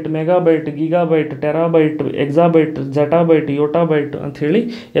ಕಿಲೋಬೈಟ್, ಮೆಗಾಬೈಟ್, ಗಿಗಾಬೈಟ್, ಟೆರಾಬೈಟ್, ಎಕ್ಸಾಬೈಟ್, ಜೆಟಾಬೈಟ್, ಯೋಟಾಬೈಟ್ ಅಂಥೇಳಿ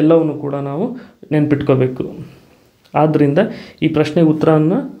ಎಲ್ಲವನ್ನು ಕೂಡ ನಾವು ನೆನ್ಪಿಟ್ಕೋಬೇಕು. ಆದ್ದರಿಂದ ಈ ಪ್ರಶ್ನೆಗೆ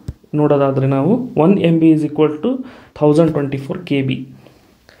ಉತ್ತರವನ್ನು ನೋಡೋದಾದರೆ ನಾವು 1 MB is equal to 1024 KB.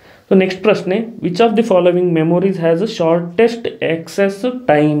 So next ಪ್ರಶ್ನೆ, which of the following memories has a shortest excess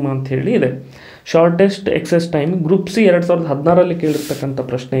time ಅಂಥೇಳಿ ಇದೆ. Shortest excess time group C 2016ರಲ್ಲಿ ಕೇಳಿರ್ತಕ್ಕಂಥ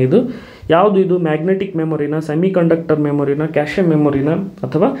ಪ್ರಶ್ನೆ ಇದು. ಯಾವುದು ಇದು, ಮ್ಯಾಗ್ನೆಟಿಕ್ ಮೆಮೊರಿನ, ಸೆಮಿ ಕಂಡಕ್ಟರ್ ಮೆಮೊರಿನ, ಕ್ಯಾಶೆ ಮೆಮೊರಿನ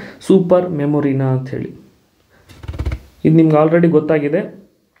ಅಥವಾ ಸೂಪರ್ ಮೆಮೊರಿನ ಅಂಥೇಳಿ. ಇದು ನಿಮ್ಗೆ ಆಲ್ರೆಡಿ ಗೊತ್ತಾಗಿದೆ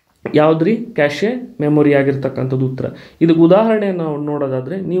ಯಾವುದ್ರಿ, ಕ್ಯಾಶೆ ಮೆಮೊರಿ ಆಗಿರ್ತಕ್ಕಂಥದ್ದು ಉತ್ತರ. ಇದಕ್ಕೆ ಉದಾಹರಣೆ ನಾವು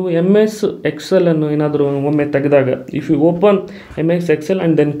ನೋಡೋದಾದರೆ, ನೀವು MS Excel ಅನ್ನು ಏನಾದರೂ ಒಮ್ಮೆ ತೆಗೆದಾಗ, if you open MS Excel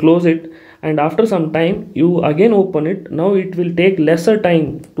and then close it and after some time you again open it, now it will take lesser time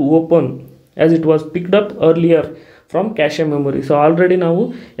to open as it was picked up earlier from ಕ್ಯಾಶೆ memory. So already ನಾವು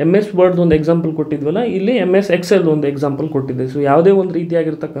MS ವರ್ಡ್ದು ಒಂದು example ಕೊಟ್ಟಿದ್ವಲ್ಲ, ಇಲ್ಲಿ MS Excel ಒಂದು example ಕೊಟ್ಟಿದ್ದೆ. So ಯಾವುದೇ ಒಂದು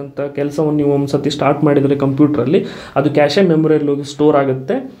ರೀತಿಯಾಗಿರ್ತಕ್ಕಂಥ ಕೆಲಸವನ್ನು ನೀವು ಒಂದು ಸತಿ ಸ್ಟಾರ್ಟ್ ಮಾಡಿದರೆ ಕಂಪ್ಯೂಟ್ರಲ್ಲಿ, ಅದು ಕ್ಯಾಶೆ ಮೆಮೊರಿಯಲ್ಲಿ ಹೋಗಿ ಸ್ಟೋರ್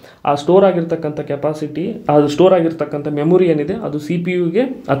ಆಗುತ್ತೆ. ಆ ಸ್ಟೋರ್ ಆಗಿರ್ತಕ್ಕಂಥ ಕೆಪಾಸಿಟಿ, ಅದು ಸ್ಟೋರ್ ಆಗಿರ್ತಕ್ಕಂಥ ಮೆಮೊರಿ ಏನಿದೆ ಅದು CPU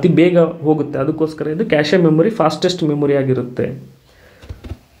ಅತಿ ಬೇಗ ಹೋಗುತ್ತೆ. ಅದಕ್ಕೋಸ್ಕರ ಇದು ಕ್ಯಾಶೆ ಮೆಮೊರಿ ಫಾಸ್ಟೆಸ್ಟ್ ಮೆಮೊರಿ ಆಗಿರುತ್ತೆ.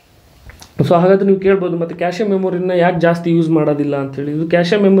 ಸೊ ಹಾಗಾದರೆ ನೀವು ಕೇಳ್ಬೋದು, ಮತ್ತು ಕ್ಯಾಶೆ ಮೆಮೊರಿನ ಯಾಕೆ ಜಾಸ್ತಿ ಯೂಸ್ ಮಾಡೋದಿಲ್ಲ ಅಂಥೇಳಿ. ಇದು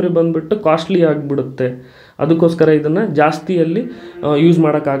ಕ್ಯಾಶೆ ಮೆಮೊರಿ ಬಂದುಬಿಟ್ಟು ಕಾಸ್ಟ್ಲಿ ಆಗಿಬಿಡುತ್ತೆ, ಅದಕ್ಕೋಸ್ಕರ ಇದನ್ನು ಜಾಸ್ತಿಯಲ್ಲಿ ಯೂಸ್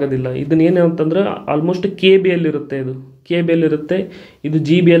ಮಾಡೋಕ್ಕಾಗೋದಿಲ್ಲ. ಇದನ್ನ ಏನು ಅಂತಂದರೆ ಆಲ್ಮೋಸ್ಟ್ KBಯಲ್ಲಿರುತ್ತೆ, ಇದು KBಯಲ್ಲಿರುತ್ತೆ, ಇದು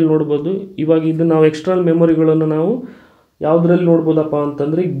GBಯಲ್ಲಿ ನೋಡ್ಬೋದು. ಇವಾಗ ಇದು ನಾವು ಎಕ್ಸ್ಟರ್ನಲ್ ಮೆಮೊರಿಗಳನ್ನು ನಾವು ಯಾವುದರಲ್ಲಿ ನೋಡ್ಬೋದಪ್ಪ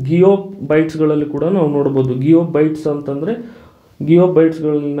ಅಂತಂದರೆ ಗಿಯೋ ಬೈಟ್ಸ್ಗಳಲ್ಲಿ ಕೂಡ ನಾವು ನೋಡ್ಬೋದು. ಗಿಯೋ ಬೈಟ್ಸ್ ಅಂತಂದರೆ ಗಿಯೋ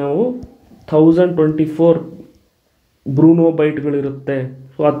ಬೈಟ್ಸ್ಗಳಲ್ಲಿ ನಾವು 1024 ಬ್ರೂನೋ ಬೈಟ್ಗಳಿರುತ್ತೆ.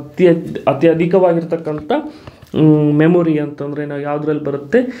 ಸೊ ಅತಿ ಅಧಿಕವಾಗಿರ್ತಕ್ಕಂಥ ಮೆಮೊರಿ ಅಂತಂದರೆ ನಾವು ಯಾವುದ್ರಲ್ಲಿ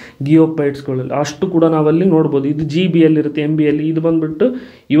ಬರುತ್ತೆ, ಗಿಯೋ ಬೈಟ್ಸ್ಗಳಲ್ಲಿ. ಅಷ್ಟು ಕೂಡ ನಾವಲ್ಲಿ ನೋಡ್ಬೋದು. ಇದು GBಯಲ್ಲಿರುತ್ತೆ, MBಯಲ್ಲಿ. ಇದು ಬಂದುಬಿಟ್ಟು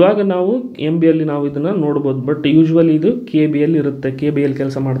ಇವಾಗ ನಾವು MBಯಲ್ಲಿ ನಾವು ಇದನ್ನು ನೋಡ್ಬೋದು, ಬಟ್ ಯೂಶ್ವಲಿ ಇದು KBಯಲ್ಲಿ ಇರುತ್ತೆ, KBಯಲ್ಲಿ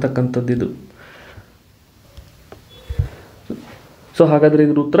ಕೆಲಸ ಮಾಡ್ತಕ್ಕಂಥದ್ದು ಇದು. ಸೊ ಹಾಗಾದರೆ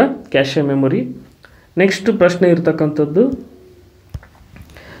ಇದ್ರ ಉತ್ತರ ಕ್ಯಾಶೆ ಮೆಮೊರಿ. ನೆಕ್ಸ್ಟ್ ಪ್ರಶ್ನೆ ಇರ್ತಕ್ಕಂಥದ್ದು,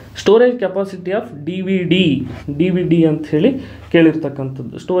 ಸ್ಟೋರೇಜ್ ಕೆಪಾಸಿಟಿ ಆಫ್ DVD ಅಂತ ಹೇಳಿ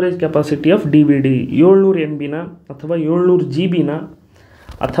ಕೇಳಿರ್ತಕ್ಕಂಥದ್ದು. ಸ್ಟೋರೇಜ್ ಕೆಪಾಸಿಟಿ ಆಫ್ DVD 700 MBನ ಅಥವಾ 700 GBನ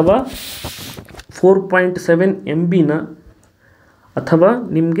ಅಥವಾ 4.7 MBನ ಅಥವಾ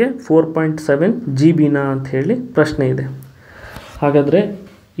ನಿಮಗೆ 4.7 GBನ ಅಂಥೇಳಿ ಪ್ರಶ್ನೆ ಇದೆ. ಹಾಗಾದರೆ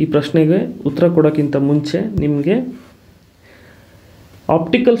ಈ ಪ್ರಶ್ನೆಗೆ ಉತ್ತರ ಕೊಡೋಕ್ಕಿಂತ ಮುಂಚೆ ನಿಮಗೆ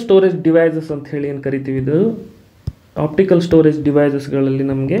ಆಪ್ಟಿಕಲ್ ಸ್ಟೋರೇಜ್ ಡಿವೈಸಸ್ ಅಂತ ಹೇಳಿ ಏನು ಕರಿತೀವಿ, ಇದು ಆಪ್ಟಿಕಲ್ ಸ್ಟೋರೇಜ್ ಡಿವೈಸಸ್ಗಳಲ್ಲಿ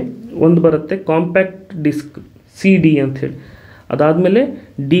ನಮಗೆ ಒಂದು ಬರುತ್ತೆ ಕಾಂಪ್ಯಾಕ್ಟ್ ಡಿಸ್ಕ್ CD ಅಂಥೇಳಿ, ಅದಾದಮೇಲೆ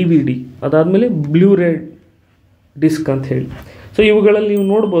DVD, ಅದಾದಮೇಲೆ ಬ್ಲೂರೇ ಡಿಸ್ಕ್ ಅಂಥೇಳಿ. ಸೊ ಇವುಗಳಲ್ಲಿ ನೀವು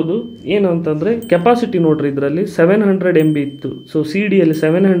ನೋಡ್ಬೋದು ಏನು ಅಂತಂದರೆ ಕೆಪಾಸಿಟಿ ನೋಡ್ರಿ, ಇದರಲ್ಲಿ 700 MB ಇತ್ತು. ಸೊ CD-ಯಲ್ಲಿ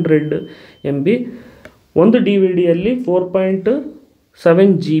 700 MB, ಒಂದು DVD-ಯಲ್ಲಿ 4.7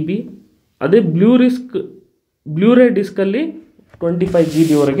 GB, ಅದೇ ಬ್ಲೂರೇ ಡಿಸ್ಕಲ್ಲಿ 25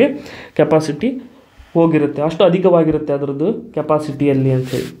 GB ಕೆಪಾಸಿಟಿ ಹೋಗಿರುತ್ತೆ. ಅಷ್ಟು ಅಧಿಕವಾಗಿರುತ್ತೆ ಅದರದ್ದು ಕೆಪಾಸಿಟಿಯಲ್ಲಿ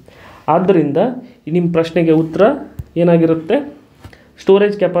ಅಂಥೇಳಿ. ಆದ್ದರಿಂದ ನಿಮ್ಮ ಪ್ರಶ್ನೆಗೆ ಉತ್ತರ ಏನಾಗಿರುತ್ತೆ,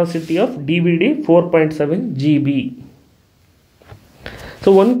 storage capacity of DVD 4.7 GB.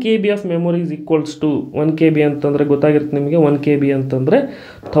 So 1 KB of memory is equals to 1 KB ಅಂತಂದರೆ ಗೊತ್ತಾಗಿರುತ್ತೆ ನಿಮಗೆ. 1 KB ಅಂತಂದರೆ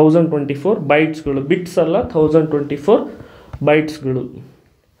 1024 ಬೈಟ್ಸ್ಗಳು, ಬಿಟ್ಸ್ ಅಲ್ಲ 1024 ಬೈಟ್ಸ್ಗಳು.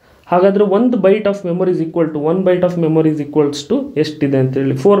 ಹಾಗಾದರೆ 1 byte of memory is equal to 1 byte of memory is equals to ಎಷ್ಟಿದೆ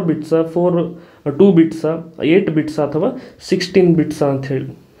ಅಂತೇಳಿ, 4 ಬಿಟ್ಸಾ 2 ಬಿಟ್ಸಾ 8 ಬಿಟ್ಸಾ ಅಥವಾ 16 ಬಿಟ್ಸಾ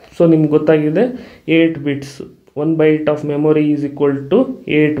ಅಂಥೇಳಿ. ಸೊ ನಿಮ್ಗೆ ಗೊತ್ತಾಗಿದೆ 8 bits. 1 byte of memory is equal to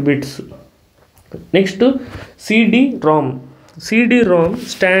 8 bits. Next CD-ROM. CD-ROM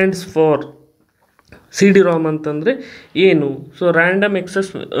stands for, CD-ROM ಅಂತಂದರೆ ಏನು? So random excess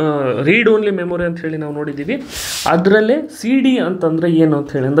read only memory ಅಂತ ಹೇಳಿ ನಾವು ನೋಡಿದ್ದೀವಿ. ಅದರಲ್ಲೇ CD ಅಂತಂದರೆ ಏನು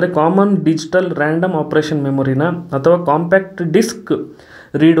ಅಂತ ಹೇಳಿ ಅಂದರೆ ಕಾಮನ್ ಡಿಜಿಟಲ್ ರ್ಯಾಂಡಮ್ ಆಪ್ರೇಷನ್ ಮೆಮೊರಿನ ಅಥವಾ compact disc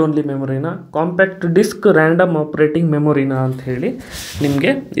read only ಮೆಮೊರಿನ, compact disc random operating ಮೆಮೊರಿನ ಅಂತ ಹೇಳಿ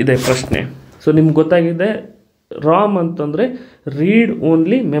ನಿಮಗೆ ಇದೆ ಪ್ರಶ್ನೆ. ಸೊ ನಿಮ್ಗೆ ಗೊತ್ತಾಗಿದೆ ರಾಮ್ ಅಂತಂದರೆ ರೀಡ್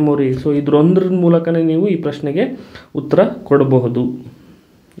ಓನ್ಲಿ ಮೆಮೊರಿ. ಸೊ ಇದರೊಂದ್ರ ಮೂಲಕನೇ ನೀವು ಈ ಪ್ರಶ್ನೆಗೆ ಉತ್ತರ ಕೊಡಬಹುದು.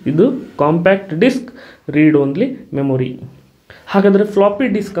 ಇದು compact disc read only memory. ಹಾಗಾದರೆ ಫ್ಲಾಪಿ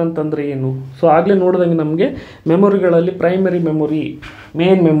ಡಿಸ್ಕ್ ಅಂತಂದರೆ ಏನು? ಸೊ ಆಗಲೇ ನೋಡಿದಂಗೆ ನಮಗೆ ಮೆಮೊರಿಗಳಲ್ಲಿ primary memory,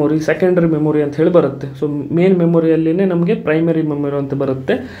 main memory, secondary memory ಅಂತ ಹೇಳಿ ಬರುತ್ತೆ. ಸೊ ಮೇನ್ ಮೆಮೊರಿಯಲ್ಲಿನೇ ನಮಗೆ ಪ್ರೈಮರಿ ಮೆಮೊರಿ ಅಂತ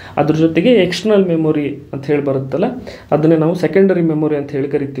ಬರುತ್ತೆ. ಅದ್ರ ಜೊತೆಗೆ ಎಕ್ಸ್ಟರ್ನಲ್ ಮೆಮೊರಿ ಅಂತ ಹೇಳಿ ಬರುತ್ತಲ್ಲ, ಅದನ್ನೇ ನಾವು ಸೆಕೆಂಡರಿ ಮೆಮೊರಿ ಅಂತ ಹೇಳಿ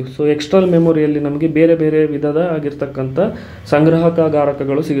ಕರಿತೀವಿ. ಸೊ ಎಕ್ಸ್ಟರ್ನಲ್ ಮೆಮೊರಿಯಲ್ಲಿ ನಮಗೆ ಬೇರೆ ಬೇರೆ ವಿಧದ ಆಗಿರ್ತಕ್ಕಂಥ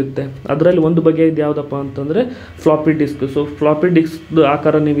ಸಂಗ್ರಾಹಕಗಾರಕಗಳು ಸಿಗುತ್ತೆ. ಅದರಲ್ಲಿ ಒಂದು ಬಗೆಯದು ಯಾವುದಪ್ಪ ಅಂತಂದರೆ ಫ್ಲಾಪಿ ಡಿಸ್ಕ್. ಸೊ ಫ್ಲಾಪಿ ಡಿಸ್ಕ್ದು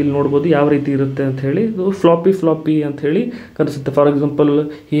ಆಕಾರ ನೀವು ಇಲ್ಲಿ ನೋಡ್ಬೋದು ಯಾವ ರೀತಿ ಇರುತ್ತೆ ಅಂತ ಹೇಳಿ. ಇದು ಫ್ಲಾಪಿ ಅಂತ ಹೇಳಿ ಕರೆಸುತ್ತೆ. For example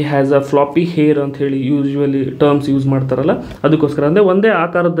he has a floppy hair ಅಂತ ಹೇಳಿ ಯೂಶ್ವಲಿ ಟರ್ಮ್ಸ್ ಯೂಸ್ ಮಾಡ್ತಾರಲ್ಲ, ಅದಕ್ಕೋಸ್ಕರ ಅಂದರೆ ಒಂದೇ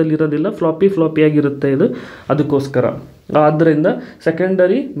ಆಕಾರದಲ್ಲಿ ಇರೋದಿಲ್ಲ, ಫ್ಲಾಪಿಯಾಗಿರುತ್ತೆ ಇದು, ಅದಕ್ಕೋಸ್ಕರ. ಆದ್ದರಿಂದ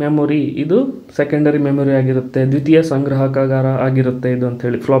ಸೆಕೆಂಡರಿ ಮೆಮೊರಿ, ಇದು ಸೆಕೆಂಡರಿ ಮೆಮೊರಿ ಆಗಿರುತ್ತೆ, ದ್ವಿತೀಯ ಸಂಗ್ರಾಹಕಗಾರ ಆಗಿರುತ್ತೆ ಇದು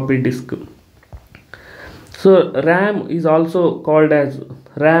ಅಂಥೇಳಿ floppy disc. So RAM is also called as,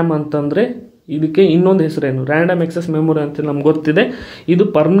 RAM ಅಂತಂದರೆ ಇದಕ್ಕೆ ಇನ್ನೊಂದು ಹೆಸರೇನು, ರ್ಯಾಂಡಮ್ ಎಕ್ಸೆಸ್ ಮೆಮೊರಿ ಅಂತ ನಮ್ಗೆ ಗೊತ್ತಿದೆ. ಇದು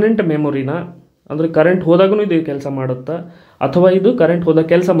ಪರ್ಮನೆಂಟ್ ಮೆಮೊರಿನ, ಅಂದರೆ ಕರೆಂಟ್ ಹೋದಾಗೂ ಇದು ಕೆಲಸ ಮಾಡುತ್ತಾ ಅಥವಾ ಇದು ಕರೆಂಟ್ ಹೋದಾಗ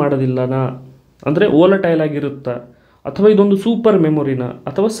ಕೆಲಸ ಮಾಡೋದಿಲ್ಲನಾ, ಅಂದರೆ ವೋಲಟೈಲ್ ಆಗಿರುತ್ತಾ, ಅಥವಾ ಇದೊಂದು ಸೂಪರ್ ಮೆಮೊರಿನ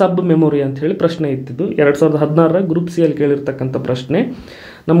ಅಥವಾ ಸಬ್ ಮೆಮೊರಿ ಅಂತ ಹೇಳಿ ಪ್ರಶ್ನೆ ಇತ್ತಿದ್ದು 2016 ಗ್ರೂಪ್ ಸಿ ಅಲ್ಲಿ ಕೇಳಿರ್ತಕ್ಕಂಥ ಪ್ರಶ್ನೆ.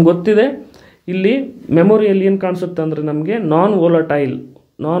 ನಮ್ಗೆ ಗೊತ್ತಿದೆ ಇಲ್ಲಿ ಮೆಮೊರಿಯಲ್ಲಿ ಏನು ಕಾಣಿಸುತ್ತೆ ಅಂದರೆ ನಮಗೆ ನಾನ್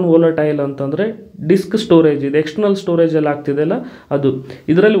ವೋಲಟೈಲ್ ಅಂತಂದರೆ ಡಿಸ್ಕ್ ಸ್ಟೋರೇಜ್, ಇದು ಎಕ್ಸ್ಟರ್ನಲ್ ಸ್ಟೋರೇಜಲ್ಲಿ ಆಗ್ತಿದೆಯಲ್ಲ ಅದು.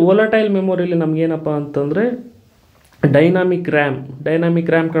 ಇದರಲ್ಲಿ ವೋಲಟೈಲ್ ಮೆಮೊರಿಯಲ್ಲಿ ನಮಗೇನಪ್ಪ ಅಂತಂದರೆ ಡೈನಾಮಿಕ್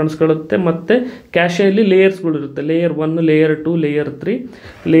ರ್ಯಾಮ್ ಕಾಣಿಸ್ಕೊಳ್ಳುತ್ತೆ. ಮತ್ತು ಕ್ಯಾಶೆಯಲ್ಲಿ ಲೇಯರ್ಸ್ಗಳು ಇರುತ್ತೆ, ಲೇಯರ್ 1, ಲೇಯರ್ 2, ಲೇಯರ್ 3,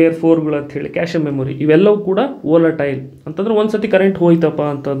 ಲೇಯರ್ 4ಗಳು ಅಂಥೇಳಿ ಕ್ಯಾಶೆ ಮೆಮೊರಿ. ಇವೆಲ್ಲವೂ ಕೂಡ ವೋಲಟೈಲ್ ಅಂತಂದರೆ ಒಂದು ಸತಿ ಕರೆಂಟ್ ಹೋಯ್ತಪ್ಪ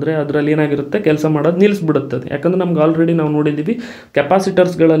ಅಂತಂದರೆ ಅದರಲ್ಲಿ ಏನಾಗಿರುತ್ತೆ, ಕೆಲಸ ಮಾಡೋದು ನಿಲ್ಲಿಸ್ಬಿಡುತ್ತದೆ. ಯಾಕಂದರೆ ನಮ್ಗೆ ಆಲ್ರೆಡಿ ನಾವು ನೋಡಿದ್ದೀವಿ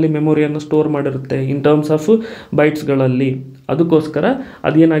ಕೆಪಾಸಿಟರ್ಸ್ಗಳಲ್ಲಿ ಮೆಮೊರಿಯನ್ನು ಸ್ಟೋರ್ ಮಾಡಿರುತ್ತೆ ಇನ್ ಟರ್ಮ್ಸ್ ಆಫ್ ಬೈಟ್ಸ್ಗಳಲ್ಲಿ. ಅದಕ್ಕೋಸ್ಕರ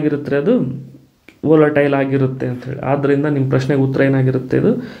ಅದೇನಾಗಿರುತ್ತೆ, ಅದು ವೋಲಟೈಲ್ ಆಗಿರುತ್ತೆ ಅಂಥೇಳಿ. ಆದ್ದರಿಂದ ನಿಮ್ಮ ಪ್ರಶ್ನೆಗೆ ಉತ್ತರ ಏನಾಗಿರುತ್ತೆ,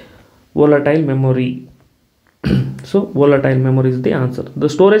 ಇದು volatile memory. So volatile memory is the answer. The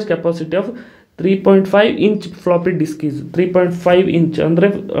storage capacity of 3.5 inch floppy disk is 3.5 inch ಅಂದರೆ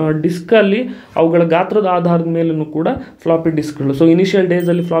ಡಿಸ್ಕಲ್ಲಿ ಅವುಗಳ ಗಾತ್ರದ ಆಧಾರದ ಮೇಲೂ ಕೂಡ ಫ್ಲಾಪಿ ಡಿಸ್ಕ್ಗಳು. ಸೊ ಇನಿಷಿಯಲ್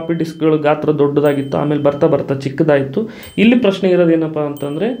ಡೇಸಲ್ಲಿ ಫ್ಲಾಪಿ ಡಿಸ್ಕ್ಗಳು ಗಾತ್ರ ದೊಡ್ಡದಾಗಿತ್ತು, ಆಮೇಲೆ ಬರ್ತಾ ಚಿಕ್ಕದಾಯಿತು. ಇಲ್ಲಿ ಪ್ರಶ್ನೆ ಇರೋದೇನಪ್ಪ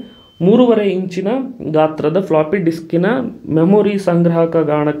ಅಂತಂದರೆ 3.5 ಇಂಚಿನ ಗಾತ್ರದ ಫ್ಲಾಪಿ ಡಿಸ್ಕಿನ ಮೆಮೊರಿ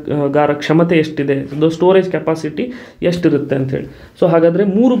ಸಂಗ್ರಾಹಕಗಾರ ಕ್ಷಮತೆ ಎಷ್ಟಿದೆ, ಅದು ಸ್ಟೋರೇಜ್ ಕೆಪಾಸಿಟಿ ಎಷ್ಟಿರುತ್ತೆ ಅಂಥೇಳಿ. ಸೊ ಹಾಗಾದರೆ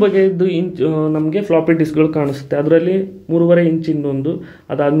 3 ಬಗೆಯದ್ದು ನಮಗೆ ಫ್ಲಾಪಿ ಡಿಸ್ಕ್ಗಳು ಕಾಣಿಸುತ್ತೆ. ಅದರಲ್ಲಿ 3.5 ಇಂಚಿಂದೊಂದು,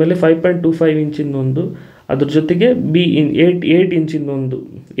 ಅದಾದಮೇಲೆ 5.25 ಇಂಚಿಂದೊಂದು, ಅದ್ರ ಜೊತೆಗೆ 8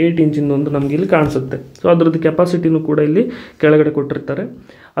 ಇಂಚಿಂದೊಂದು ನಮಗೆ ಇಲ್ಲಿ ಕಾಣಿಸುತ್ತೆ. ಸೊ ಅದರದ್ದು ಕೆಪಾಸಿಟಿನೂ ಕೂಡ ಇಲ್ಲಿ ಕೆಳಗಡೆ ಕೊಟ್ಟಿರ್ತಾರೆ.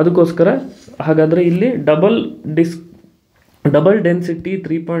 ಅದಕ್ಕೋಸ್ಕರ ಹಾಗಾದರೆ ಇಲ್ಲಿ ಡಬಲ್ ಡೆನ್ಸಿಟಿ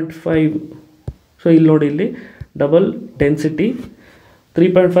 3.5. ಸೊ ಇಲ್ಲಿ ನೋಡಿ, ಇಲ್ಲಿ double density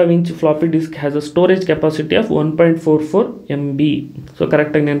 3.5 inch floppy disc has a storage capacity of 1.44 MB. So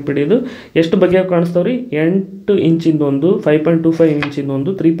ಕರೆಕ್ಟಾಗಿ ನೆನ್ಪಿಡಿಯೋದು. ಎಷ್ಟು ಬಗೆಯಾಗಿ ಕಾಣಿಸ್ತಾವ್ರಿ, 8 ಇಂಚಿಂದೊಂದು, 5.25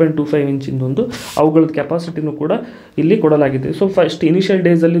 ಇಂಚಿಂದೊಂದು, 3.25 ಇಂಚಿಂದೊಂದು, ಅವುಗಳದ್ದು ಕೆಪಾಸಿಟಿನೂ ಕೂಡ ಇಲ್ಲಿ ಕೊಡಲಾಗಿದೆ. ಸೊ ಫಸ್ಟ್ ಇನಿಷಿಯಲ್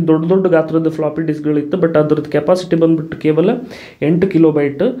ಡೇಸಲ್ಲಿ ದೊಡ್ಡ ಗಾತ್ರದ ಫ್ಲಾಪಿ ಡಿಸ್ಕ್ಗಳಿತ್ತು, ಬಟ್ ಅದರದ್ದು ಕೆಪಾಸಿಟಿ ಬಂದುಬಿಟ್ಟು ಕೇವಲ 8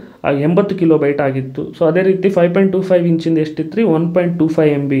 ಕಿಲೋಬೈಟ್, 80 ಕಿಲೋಬೈಟ್ ಆಗಿತ್ತು. ಸೊ ಅದೇ ರೀತಿ 5.25 ಇಂಚಿಂದ ಎಷ್ಟಿತ್ತು ರೀ,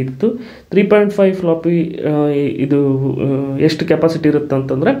 1.25 MB ಇತ್ತು. 3.5 ಫ್ಲಾಪಿ ಇದು ಎಷ್ಟು ಕೆಪಾಸಿಟಿ ಇರುತ್ತೆ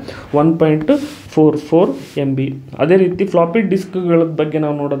ಅಂತಂದರೆ 1.44 MB. ಅದೇ ರೀತಿ ಫ್ಲಾಪಿ ಡಿಸ್ಕ್ಗಳ ಬಗ್ಗೆ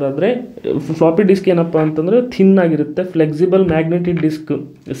ನಾವು ನೋಡೋದಾದರೆ, ಫ್ಲಾಪಿ ಡಿಸ್ಕ್ ಏನಪ್ಪ ಅಂತಂದರೆ ಥಿನ್ ಆಗಿರುತ್ತೆ, flexible magnetic disc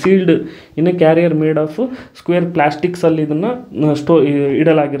sealed in a carrier made of square ಪ್ಲಾಸ್ಟಿಕ್ಸಲ್ಲಿ ಇದನ್ನು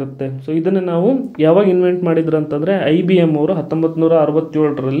ಇಡಲಾಗಿರುತ್ತೆ. ಸೊ ಇದನ್ನು ನಾವು ಯಾವಾಗ ಇನ್ವೆಂಟ್ ಮಾಡಿದ್ರು ಅಂತಂದರೆ IBM ಅವರು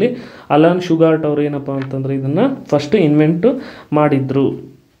 1967ರಲ್ಲಿ ಅಲಾನ್ ಶುಗಾರ್ಟ್ ಅವರು ಏನಪ್ಪ ಅಂತಂದರೆ ಇದನ್ನು ಫಸ್ಟ್ ಇನ್ವೆಂಟ್ ಮಾಡಿದ್ರು.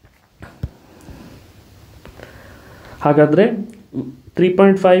 ಹಾಗಾದರೆ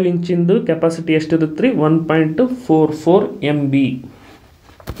 3.5 ಇಂಚಿಂದು ಕೆಪಾಸಿಟಿ ಎಷ್ಟಿರುತ್ತೆ ರೀ, 1.44 MB.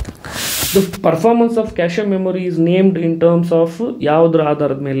 The performance of ಕ್ಯಾಶೆ memory is named in terms of ಯಾವುದರ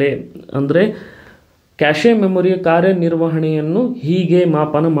ಆಧಾರದ ಮೇಲೆ ಅಂದರೆ ಕ್ಯಾಶೆ ಮೆಮೊರಿಯ ಕಾರ್ಯನಿರ್ವಹಣೆಯನ್ನು ಹೀಗೆ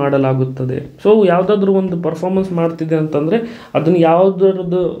ಮಾಪನ ಮಾಡಲಾಗುತ್ತದೆ. ಸೊ ಯಾವುದಾದ್ರೂ ಒಂದು ಪರ್ಫಾರ್ಮೆನ್ಸ್ ಮಾಡ್ತಿದೆ ಅಂತಂದರೆ ಅದನ್ನು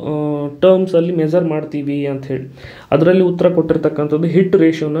ಯಾವುದರದ್ದು ಟರ್ಮ್ಸಲ್ಲಿ ಮೆಜರ್ ಮಾಡ್ತೀವಿ ಅಂಥೇಳಿ ಅದರಲ್ಲಿ ಉತ್ತರ ಕೊಟ್ಟಿರ್ತಕ್ಕಂಥದ್ದು ಹಿಟ್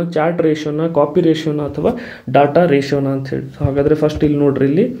ರೇಷಿಯೋನ, ಚಾಟ್ ರೇಷಿಯೋನ, ಕಾಪಿ ರೇಷಿಯೋನ ಅಥವಾ ಡಾಟಾ ರೇಷಿಯೋನ ಅಂಥೇಳಿ. ಸೊ ಹಾಗಾದರೆ ಫಸ್ಟ್ ಇಲ್ಲಿ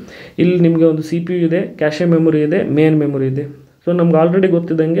ನೋಡ್ರಿ, ಇಲ್ಲಿ ನಿಮಗೆ ಒಂದು CPU ಇದೆ, ಕ್ಯಾಶೆ ಮೆಮೊರಿ ಇದೆ, ಮೇನ್ ಮೆಮೊರಿ ಇದೆ. ಸೊ ನಮ್ಗೆ ಆಲ್ರೆಡಿ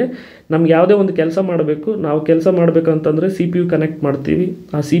ಗೊತ್ತಿದ್ದಂಗೆ ನಮ್ಗೆ ಯಾವುದೇ ಒಂದು ಕೆಲಸ ಮಾಡಬೇಕು, ನಾವು ಕೆಲಸ ಮಾಡಬೇಕಂತಂದರೆ CPU ಕನೆಕ್ಟ್ ಮಾಡ್ತೀವಿ.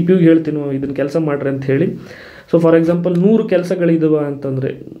 ಆ CPUಗೆ ಹೇಳ್ತೀವಿ ನಾವು ಇದನ್ನು ಕೆಲಸ ಮಾಡಿರಿ ಅಂತ ಹೇಳಿ. ಸೊ ಫಾರ್ ಎಕ್ಸಾಂಪಲ್ 100 ಕೆಲಸಗಳಿದಾವ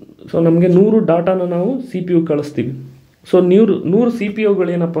ಅಂತಂದರೆ ಸೊ ನಮಗೆ 100 ಡಾಟಾನ ನಾವು CPU ಕಳಿಸ್ತೀವಿ. ಸೊ 100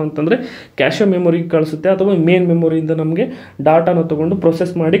 CPUಗಳು ಏನಪ್ಪ ಅಂತಂದರೆ ಕ್ಯಾಶೆ ಮೆಮೊರಿಗೆ ಕಳಿಸುತ್ತೆ ಅಥವಾ ಮೇನ್ ಮೆಮೊರಿಯಿಂದ ನಮಗೆ ಡಾಟಾನ ತೊಗೊಂಡು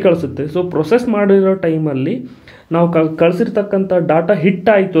ಪ್ರೊಸೆಸ್ ಮಾಡಿ ಕಳಿಸುತ್ತೆ. ಸೊ ಪ್ರೊಸೆಸ್ ಮಾಡಿರೋ ಟೈಮಲ್ಲಿ ನಾವು ಕಳಿಸಿರ್ತಕ್ಕಂಥ ಡಾಟಾ ಹಿಟ್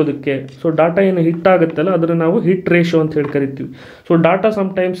ಆಯಿತು ಅದಕ್ಕೆ. ಸೊ ಡಾಟಾ ಏನು ಹಿಟ್ ಆಗುತ್ತಲ್ಲ ಅದನ್ನು ನಾವು ಹಿಟ್ ರೇಷಿಯೋ ಅಂತ ಹೇಳಿ ಕರಿತೀವಿ. ಸೊ ಡಾಟಾ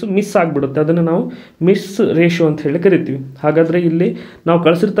ಸಮ್ಟೈಮ್ಸ್ ಮಿಸ್ ಆಗಿಬಿಡುತ್ತೆ, ಅದನ್ನು ನಾವು ಮಿಸ್ ರೇಷಿಯೋ ಅಂತ ಹೇಳಿ ಕರಿತೀವಿ. ಹಾಗಾದರೆ ಇಲ್ಲಿ ನಾವು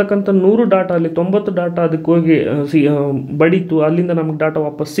ಕಳಿಸಿರ್ತಕ್ಕಂಥ 100 ಡಾಟಾ ಅಲ್ಲಿ 90 ಡಾಟಾ ಅದಕ್ಕೆ ಹೋಗಿ ಬಡೀತು, ಅಲ್ಲಿಂದ ನಮಗೆ ಡಾಟಾ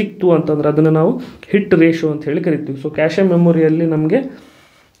ವಾಪಸ್ ಸಿಕ್ತು ಅಂತಂದರೆ ಅದನ್ನು ನಾವು ಹಿಟ್ ರೇಷಿಯೋ ಅಂತ ಹೇಳಿ ಕರಿತೀವಿ. ಸೊ ಕ್ಯಾಶೆ ಮೆಮೊರಿಯಲ್ಲಿ ನಮಗೆ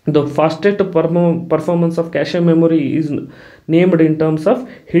the fastest performance of ಕ್ಯಾಶೆ memory is named in terms of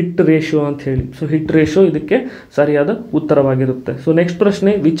hit ratio ಅಂತ ಹೇಳಿ. ಸೊ ಹಿಟ್ ರೇಷಿಯೋ ಇದಕ್ಕೆ ಸರಿಯಾದ ಉತ್ತರವಾಗಿರುತ್ತೆ. ಸೊ ನೆಕ್ಸ್ಟ್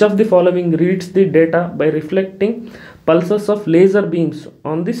ಪ್ರಶ್ನೆ, which of the following reeds the data by reflecting pulses of laser beans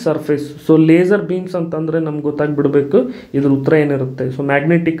on the surface. So laser beans ಅಂತಂದರೆ ನಮ್ಗೆ ಗೊತ್ತಾಗ್ಬಿಡಬೇಕು ಇದ್ರ ಉತ್ತರ ಏನಿರುತ್ತೆ. ಸೊ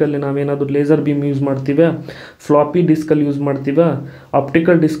ಮ್ಯಾಗ್ನೆಟಿಕಲ್ಲಿ ನಾವೇನಾದರೂ ಲೇಸರ್ ಬೀಮ್ ಯೂಸ್ ಮಾಡ್ತೀವ, ಫ್ಲಾಪಿ ಡಿಸ್ಕಲ್ಲಿ ಯೂಸ್ ಮಾಡ್ತೀವ,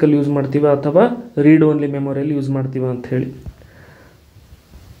 ಆಪ್ಟಿಕಲ್ ಡಿಸ್ಕಲ್ಲಿ ಯೂಸ್ ಮಾಡ್ತೀವ ಅಥವಾ ರೀಡ್ ಓನ್ಲಿ ಮೆಮೊರಿಯಲ್ಲಿ ಯೂಸ್ ಮಾಡ್ತೀವ ಅಂತ ಹೇಳಿ.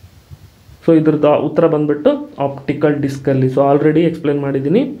 ಸೊ ಇದ್ರದ್ದು ಉತ್ತರ ಬಂದ್ಬಿಟ್ಟು ಆಪ್ಟಿಕಲ್ ಡಿಸ್ಕಲ್ಲಿ. ಸೊ ಆಲ್ರೆಡಿ ಎಕ್ಸ್ಪ್ಲೇನ್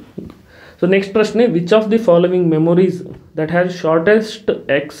ಮಾಡಿದ್ದೀನಿ. ಸೊ ನೆಕ್ಸ್ಟ್ ಪ್ರಶ್ನೆ, which of the following memories that has shortest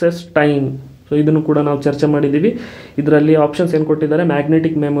excess time. So ಇದನ್ನು ಕೂಡ ನಾವು ಚರ್ಚೆ ಮಾಡಿದ್ದೀವಿ. ಇದರಲ್ಲಿ ಆಪ್ಷನ್ಸ್ ಏನು ಕೊಟ್ಟಿದ್ದಾರೆ,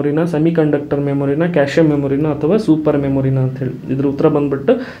 ಮ್ಯಾಗ್ನೆಟಿಕ್ ಮೆಮೊರಿನ, ಸೆಮಿ ಕಂಡಕ್ಟರ್ ಮೆಮೊರಿನ, ಕ್ಯಾಶೆ ಮೆಮೊರಿನ ಅಥವಾ ಸೂಪರ್ ಮೆಮೊರಿನ ಅಂಥೇಳಿ. ಇದ್ರ ಉತ್ತರ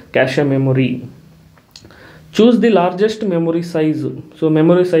ಬಂದ್ಬಿಟ್ಟು ಕ್ಯಾಶೆ memory. Choose the largest memory size. So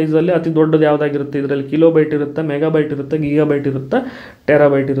memory ಸೈಜಲ್ಲಿ ಅತಿ ದೊಡ್ಡದು ಯಾವುದಾಗಿರುತ್ತೆ, ಇದರಲ್ಲಿ ಕಿಲೋಬೈಟ್ ಇರುತ್ತೆ, ಮೆಗಾಬೈಟ್ ಇರುತ್ತೆ, ಗೀಗಾಬೈಟ್ ಇರುತ್ತೆ,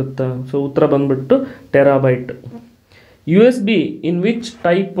 ಟೆರಾಬೈಟ್ ಇರುತ್ತೆ. ಸೊ ಉತ್ತರ ಬಂದ್ಬಿಟ್ಟು terabyte. USB in which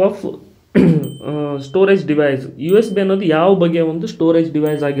type of storage device. USB ಅನ್ನೋದು ಯಾವ ಬಗೆಯ ಒಂದು ಸ್ಟೋರೇಜ್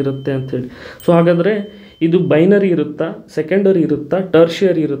ಡಿವೈಸ್ ಆಗಿರುತ್ತೆ ಅಂಥೇಳಿ. ಸೊ ಹಾಗಾದರೆ ಇದು ಬೈನರಿ ಇರುತ್ತಾ, ಸೆಕೆಂಡರಿ ಇರುತ್ತಾ,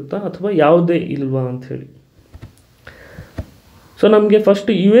 ಟರ್ಷಿಯರಿ ಇರುತ್ತಾ ಅಥವಾ ಯಾವುದೇ ಇಲ್ವಾ ಅಂಥೇಳಿ. ಸೊ ನಮಗೆ ಫಸ್ಟ್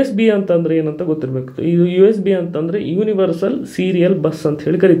USB ಅಂತಂದರೆ ಏನಂತ ಗೊತ್ತಿರಬೇಕು. ಇದು USB ಅಂತಂದರೆ ಯೂನಿವರ್ಸಲ್ ಸೀರಿಯಲ್ ಬಸ್ ಅಂತ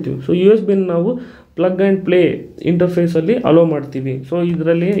ಹೇಳಿ ಕರಿತೀವಿ. ಸೊ USB ನಾವು ಪ್ಲಗ್ ಆ್ಯಂಡ್ ಪ್ಲೇ ಇಂಟರ್ಫೇಸಲ್ಲಿ ಅಲೋ ಮಾಡ್ತೀವಿ. ಸೊ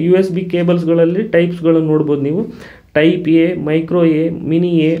ಇದರಲ್ಲಿ USB ಕೇಬಲ್ಸ್ಗಳಲ್ಲಿ ಟೈಪ್ಸ್ಗಳನ್ನು ನೋಡ್ಬೋದು ನೀವು. Type A, micro A,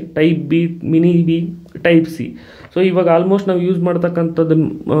 mini A, type B, mini B, type C. So ಇವಾಗ ಆಲ್ಮೋಸ್ಟ್ ನಾವು ಯೂಸ್ ಮಾಡ್ತಕ್ಕಂಥದ್ದು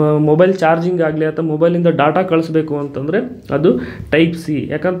ಮೊಬೈಲ್ ಚಾರ್ಜಿಂಗ್ ಆಗಲಿ ಅಥವಾ ಮೊಬೈಲಿಂದ ಡಾಟಾ ಕಳಿಸ್ಬೇಕು ಅಂತಂದರೆ ಅದು ಟೈಪ್ C.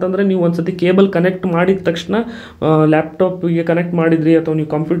 ಯಾಕಂತಂದರೆ ನೀವು ಒಂದು ಸತಿ ಕೇಬಲ್ ಕನೆಕ್ಟ್ ಮಾಡಿದ ತಕ್ಷಣ ಲ್ಯಾಪ್ಟಾಪಿಗೆ ಕನೆಕ್ಟ್ ಮಾಡಿದ್ರಿ ಅಥವಾ ನೀವು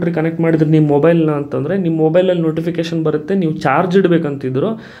ಕಂಪ್ಯೂಟ್ರಿಗೆ ಕನೆಕ್ಟ್ ಮಾಡಿದ್ರಿ ನಿಮ್ಮ ಮೊಬೈಲ್ನ ಅಂತಂದರೆ ನಿಮ್ಮ ಮೊಬೈಲಲ್ಲಿ ನೋಟಿಫಿಕೇಷನ್ ಬರುತ್ತೆ ನೀವು ಚಾರ್ಜ್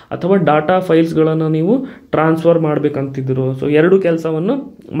ಇಡಬೇಕಂತಿದ್ರು ಅಥವಾ ಡಾಟಾ ಫೈಲ್ಸ್ಗಳನ್ನು ನೀವು ಟ್ರಾನ್ಸ್ಫರ್ ಮಾಡಬೇಕಂತಿದ್ರು. ಸೊ ಎರಡು ಕೆಲಸವನ್ನು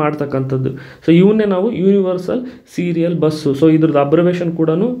ಮಾಡ್ತಕ್ಕಂಥದ್ದು. ಸೊ ಇವನ್ನೇ ನಾವು ಯೂನಿವರ್ಸಲ್ ಸೀರಿಯಲ್ ಬಸ್ಸು. ಸೊ ಇದ್ರದ್ದು ಅಬ್ರಿವೇಷನ್ ಕೂಡ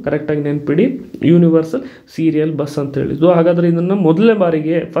ಕರೆಕ್ಟಾಗಿ ನೆನ್ಪಿಡಿ, ಯೂನಿವರ್ಸಲ್ ಸೀರಿಯಲ್ ಬಸ್ ಅಂತ ಹೇಳಿ. ಸೊ ಹಾಗಾದರೆ ಇದನ್ನು ಮೊದಲನೇ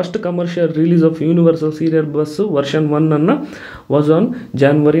ಬಾರಿಗೆ first commercial release of universal serial bus version 1 was on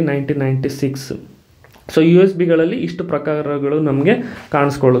January 1996. So USB-ಗಳಲ್ಲಿ ಇಷ್ಟು ಪ್ರಕಾರಗಳು ನಮಗೆ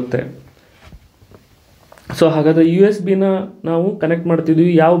ಕಾಣಿಸ್ಕೊಳ್ಳುತ್ತೆ. ಸೊ ಹಾಗಾದರೆ USB-ನ ನಾವು ಕನೆಕ್ಟ್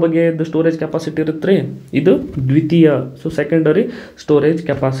ಮಾಡ್ತಿದ್ವಿ. ಯಾವ ಬಗೆಯದ್ದು ಸ್ಟೋರೇಜ್ ಕೆಪಾಸಿಟಿ ಇರುತ್ತೆ, ಇದು ದ್ವಿತೀಯ. So secondary storage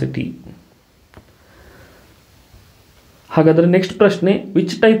capacity. ಹಾಗಾದರೆ ನೆಕ್ಸ್ಟ್ ಪ್ರಶ್ನೆ,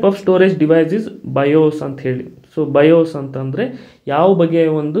 which type of storage device is BIOS ಅಂತ ಹೇಳಿ. ಸೊ ಬಯೋಸ್ ಅಂತಂದರೆ ಯಾವ ಬಗೆಯ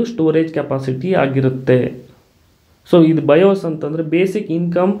ಒಂದು ಸ್ಟೋರೇಜ್ ಕೆಪಾಸಿಟಿ ಆಗಿರುತ್ತೆ. ಸೊ ಇದು ಬಯೋಸ್ ಅಂತಂದರೆ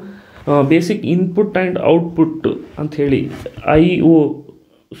ಬೇಸಿಕ್ ಇನ್ಪುಟ್ ಆ್ಯಂಡ್ ಔಟ್ಪುಟ್ ಅಂಥೇಳಿ IO.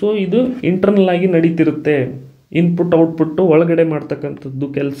 ಸೊ ಇದು ಇಂಟರ್ನಲ್ ಆಗಿ ನಡೀತಿರುತ್ತೆ. ಇನ್ಪುಟ್ ಔಟ್ಪುಟ್ಟು ಒಳಗಡೆ ಮಾಡ್ತಕ್ಕಂಥದ್ದು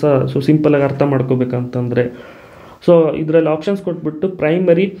ಕೆಲಸ. ಸೊ ಸಿಂಪಲಾಗಿ ಅರ್ಥ ಮಾಡ್ಕೋಬೇಕಂತಂದರೆ ಸೊ ಇದರಲ್ಲಿ ಆಪ್ಷನ್ಸ್ ಕೊಟ್ಬಿಟ್ಟು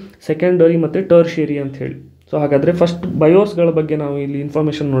ಪ್ರೈಮರಿ, ಸೆಕೆಂಡರಿ ಮತ್ತು ಟರ್ಷಿಯರಿ ಅಂಥೇಳಿ. ಸೊ ಹಾಗಾದರೆ ಫಸ್ಟ್ ಬಯೋಸ್ಗಳ ಬಗ್ಗೆ ನಾವು ಇಲ್ಲಿ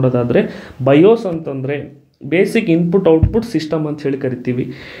ಇನ್ಫಾರ್ಮೇಷನ್ ನೋಡೋದಾದರೆ, ಬಯೋಸ್ ಅಂತಂದರೆ ಬೇಸಿಕ್ ಇನ್ಪುಟ್ ಔಟ್ಪುಟ್ ಸಿಸ್ಟಮ್ ಅಂತ ಹೇಳಿ ಕರಿತೀವಿ.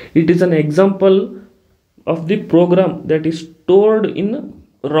 It is an example of the program that is stored in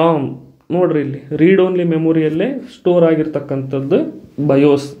ROM. ನೋಡ್ರಿ ಇಲ್ಲಿ ರೀಡ್ ಓನ್ಲಿ ಮೆಮೊರಿಯಲ್ಲೇ ಸ್ಟೋರ್ ಆಗಿರ್ತಕ್ಕಂಥದ್ದು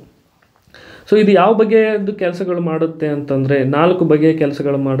ಬಯೋಸ್. ಸೊ ಇದು ಯಾವ ಬಗೆಯದ್ದು ಕೆಲಸಗಳು ಮಾಡುತ್ತೆ ಅಂತಂದರೆ 4 ಬಗೆಯ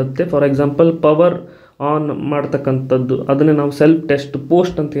ಕೆಲಸಗಳು ಮಾಡುತ್ತೆ. ಫಾರ್ ಎಕ್ಸಾಂಪಲ್ ಪವರ್ ಆನ್ ಮಾಡ್ತಕ್ಕಂಥದ್ದು, ಅದನ್ನೇ ನಾವು ಸೆಲ್ಫ್ ಟೆಸ್ಟ್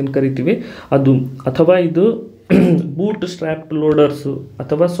ಪೋಸ್ಟ್ ಅಂತ ಏನು ಕರಿತೀವಿ ಅದು, ಅಥವಾ ಇದು ಬೂಟ್ ಸ್ಟ್ರ್ಯಾಪ್ ಲೋಡರ್ಸು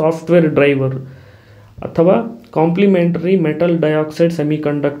ಅಥವಾ ಸಾಫ್ಟ್ವೇರ್ ಡ್ರೈವರ್, ಅಥವಾ complementary metal dioxide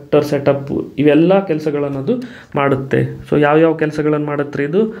semiconductor setup, ಇವೆಲ್ಲ ಕೆಲಸಗಳನ್ನು ಅದು ಮಾಡುತ್ತೆ. ಸೊ ಯಾವ್ಯಾವ ಕೆಲಸಗಳನ್ನು ಮಾಡುತ್ತೆ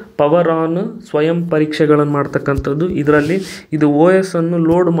ಇದು? ಪವರ್ ಆನ್ ಸ್ವಯಂ ಪರೀಕ್ಷೆಗಳನ್ನು ಮಾಡ್ತಕ್ಕಂಥದ್ದು. ಇದರಲ್ಲಿ ಇದು OS ಅನ್ನು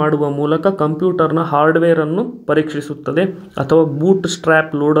ಲೋಡ್ ಮಾಡುವ ಮೂಲಕ ಕಂಪ್ಯೂಟರ್ನ ಹಾರ್ಡ್ವೇರನ್ನು ಪರೀಕ್ಷಿಸುತ್ತದೆ. ಅಥವಾ ಬೂಟ್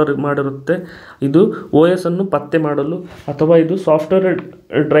ಸ್ಟ್ರ್ಯಾಪ್ ಲೋಡರ್ ಮಾಡಿರುತ್ತೆ, ಇದು OS ಅನ್ನು ಪತ್ತೆ ಮಾಡಲು. ಅಥವಾ ಇದು ಸಾಫ್ಟ್ವೇರ್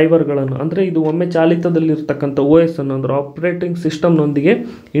ಡ್ರೈವರ್ಗಳನ್ನು, ಅಂದರೆ ಇದು ಒಮ್ಮೆ ಚಾಲಿತದಲ್ಲಿರ್ತಕ್ಕಂಥ OS ಅನ್ನು ಅಂದರೆ ಆಪರೇಟಿಂಗ್ ಸಿಸ್ಟಮ್ನೊಂದಿಗೆ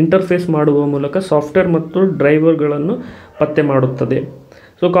ಇಂಟರ್ಫೇಸ್ ಮಾಡುವ ಮೂಲಕ ಸಾಫ್ಟ್ವೇರ್ ಮತ್ತು ಡ್ರೈವರ್ಗಳನ್ನು ಪತ್ತೆ ಮಾಡುತ್ತದೆ.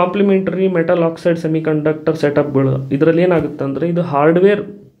 So complementary metal oxide semiconductor ಸೆಟಪ್ಗಳು, ಇದರಲ್ಲಿ ಏನಾಗುತ್ತೆ ಅಂದರೆ ಇದು ಹಾರ್ಡ್ವೇರ್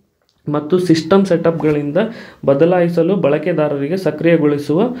ಮತ್ತು ಸಿಸ್ಟಮ್ ಸೆಟಪ್ಗಳಿಂದ ಬದಲಾಯಿಸಲು ಬಳಕೆದಾರರಿಗೆ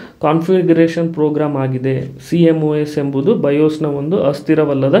ಸಕ್ರಿಯಗೊಳಿಸುವ ಕಾನ್ಫಿಗರೇಷನ್ ಪ್ರೋಗ್ರಾಮ್ ಆಗಿದೆ. CMOS ಎಂಬುದು ಬಯೋಸ್ನ ಒಂದು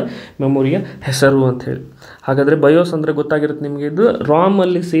ಅಸ್ಥಿರವಲ್ಲದ ಮೆಮೊರಿಯ ಹೆಸರು ಅಂತ ಹೇಳಿ. ಹಾಗಾದರೆ ಬಯೋಸ್ ಅಂದರೆ ಗೊತ್ತಾಗಿರುತ್ತೆ ನಿಮಗೆ, ಇದು ROM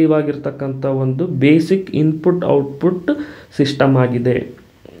ಅಲ್ಲಿ ಸೇವ್ ಆಗಿರ್ತಕ್ಕಂಥ ಒಂದು ಬೇಸಿಕ್ ಇನ್ಪುಟ್ ಔಟ್ಪುಟ್ ಸಿಸ್ಟಮ್ ಆಗಿದೆ.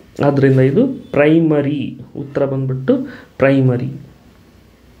 ಆದ್ದರಿಂದ ಇದು ಪ್ರೈಮರಿ, ಉತ್ತರ ಬಂದ್ಬಿಟ್ಟು ಪ್ರೈಮರಿ.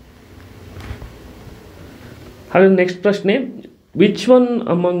 ಹಾಗಾದ್ರೆ ನೆಕ್ಸ್ಟ್ ಪ್ರಶ್ನೆ, which one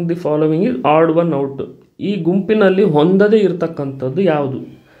among the following is odd one out? ಈ ಗುಂಪಿನಲ್ಲಿ ಹೊಂದದೇ ಇರತಕ್ಕಂಥದ್ದು ಯಾವುದು?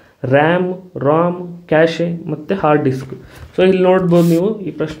 RAM, ROM, ಕ್ಯಾಶೆ ಮತ್ತು ಹಾರ್ಡ್ ಡಿಸ್ಕ್. ಸೊ ಇಲ್ಲಿ ನೋಡ್ಬೋದು ನೀವು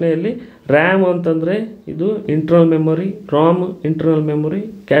ಈ ಪ್ರಶ್ನೆಯಲ್ಲಿ RAM ಅಂತಂದರೆ ಇದು internal memory, ROM internal memory,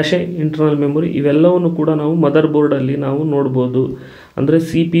 ಕ್ಯಾಶೆ internal memory, ಇವೆಲ್ಲವನ್ನು ಕೂಡ ನಾವು ಮದರ್ ಬೋರ್ಡಲ್ಲಿ ನಾವು ನೋಡ್ಬೋದು. ಅಂದರೆ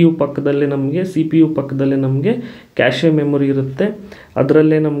CPU ಪಕ್ಕದಲ್ಲೇ ನಮಗೆ ಕ್ಯಾಶೆ ಮೆಮೊರಿ ಇರುತ್ತೆ,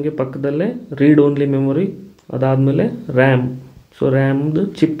 ಅದರಲ್ಲೇ ನಮಗೆ ಪಕ್ಕದಲ್ಲೇ ರೀಡ್ ಓನ್ಲಿ ಮೆಮೊರಿ, ಅದಾದಮೇಲೆ RAM. ಸೊ ರ್ಯಾಮ್ದು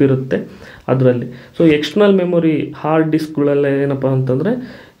ಚಿಪ್ ಇರುತ್ತೆ ಅದರಲ್ಲಿ. ಸೊ ಎಕ್ಸ್ಟರ್ನಲ್ ಮೆಮೊರಿ ಹಾರ್ಡ್ ಡಿಸ್ಕ್ಗಳೆಲ್ಲ ಏನಪ್ಪ ಅಂತಂದರೆ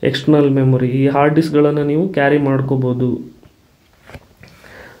ಎಕ್ಸ್ಟರ್ನಲ್ ಮೆಮೊರಿ, ಈ ಹಾರ್ಡ್ ಡಿಸ್ಕ್ಗಳನ್ನು ನೀವು ಕ್ಯಾರಿ ಮಾಡ್ಕೋಬೋದು.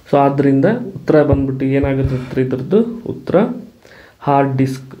 ಸೊ ಆದ್ದರಿಂದ ಉತ್ತರ ಬಂದ್ಬಿಟ್ಟು ಏನಾಗುತ್ತೆ ಇದ್ರದ್ದು ಉತ್ತರ ಹಾರ್ಡ್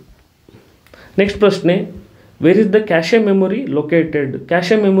ಡಿಸ್ಕ್. ನೆಕ್ಸ್ಟ್ ಪ್ರಶ್ನೆ, where is the ಕ್ಯಾಶೆ memory located?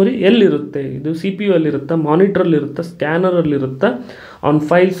 ಕ್ಯಾಶೆ memory ಎಲ್ಲಿರುತ್ತೆ? ಇದು CPU ಅಲ್ಲಿರುತ್ತಾ, ಮಾನಿಟ್ರಲ್ಲಿರುತ್ತಾ, ಸ್ಕ್ಯಾನರಲ್ಲಿರುತ್ತಾ, on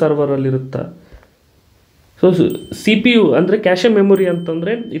file ಸರ್ವರಲ್ಲಿರುತ್ತಾ? So CPU ಅಂದರೆ ಕ್ಯಾಶೆ ಮೆಮೊರಿ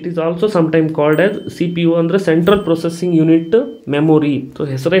ಅಂತಂದರೆ it is also sometime called as CPU ಅಂದರೆ central processing unit memory. So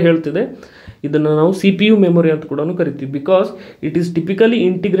ಹೆಸರೇ ಹೇಳ್ತಿದೆ, ಇದನ್ನು ನಾವು CPU ಮೆಮೊರಿ ಅಂತ ಕೂಡ ಕರಿತೀವಿ. Because it is typically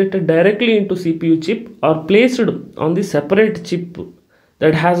integrated directly into CPU chip R placed on the separate chip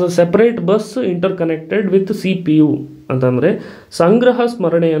that has a separate bus interconnected with CPU. ಅಂತಂದರೆ ಸಂಗ್ರಹ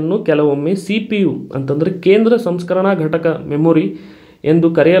ಸ್ಮರಣೆಯನ್ನು ಕೆಲವೊಮ್ಮೆ CPU ಅಂತಂದರೆ ಕೇಂದ್ರ ಸಂಸ್ಕರಣಾ ಘಟಕ ಮೆಮೊರಿ ಎಂದು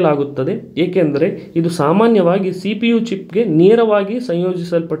ಕರೆಯಲಾಗುತ್ತದೆ, ಏಕೆಂದರೆ ಇದು ಸಾಮಾನ್ಯವಾಗಿ CPU ಚಿಪ್ಗೆ ನೇರವಾಗಿ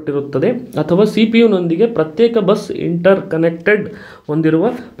ಸಂಯೋಜಿಸಲ್ಪಟ್ಟಿರುತ್ತದೆ ಅಥವಾ CPUನೊಂದಿಗೆ ಪ್ರತ್ಯೇಕ ಬಸ್ ಇಂಟರ್ ಕನೆಕ್ಟೆಡ್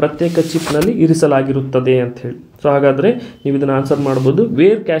ಹೊಂದಿರುವ ಪ್ರತ್ಯೇಕ ಚಿಪ್ನಲ್ಲಿ ಇರಿಸಲಾಗಿರುತ್ತದೆ ಅಂತ ಹೇಳಿ. ಸೊ ಹಾಗಾದರೆ ನೀವು ಇದನ್ನು ಆನ್ಸರ್ ಮಾಡ್ಬೋದು,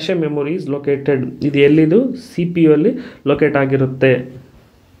 ವೇರ್ ಕ್ಯಾಶೆ ಮೆಮೊರಿ ಇಸ್ ಲೊಕೇಟೆಡ್, ಇದು ಎಲ್ಲಿದು CPU ಅಲ್ಲಿ ಲೊಕೇಟ್ ಆಗಿರುತ್ತೆ.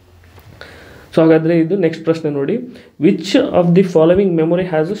 ಸೊ ಹಾಗಾದರೆ ಇದು ನೆಕ್ಸ್ಟ್ ಪ್ರಶ್ನೆ ನೋಡಿ, which of the following memory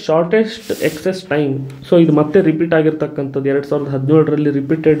has shortest excess time? So ಇದು ಮತ್ತೆ ರಿಪೀಟ್ ಆಗಿರ್ತಕ್ಕಂಥದ್ದು 2017ರಲ್ಲಿ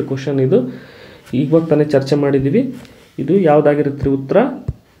ರಿಪೀಟೆಡ್ ಕ್ವಶನ್. ಇದು ಇವಾಗ ತಾನೇ ಚರ್ಚೆ ಮಾಡಿದ್ದೀವಿ. ಇದು ಯಾವುದಾಗಿರುತ್ತೆ ಉತ್ತರ?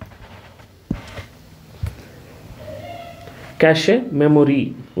 ಕ್ಯಾಶೆ ಮೆಮೊರಿ.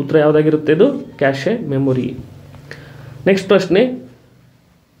 ಉತ್ತರ ಯಾವುದಾಗಿರುತ್ತೆ? ಇದು ಕ್ಯಾಶೆ ಮೆಮೊರಿ. ನೆಕ್ಸ್ಟ್ ಪ್ರಶ್ನೆ,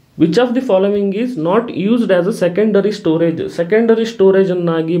 which of the following is not used as a secondary storage? Secondary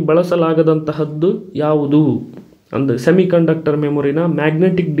ಸ್ಟೋರೇಜನ್ನಾಗಿ ಬಳಸಲಾಗದಂತಹದ್ದು ಯಾವುದು? ಅಂದರೆ semiconductor ಮೆಮೊರಿನ,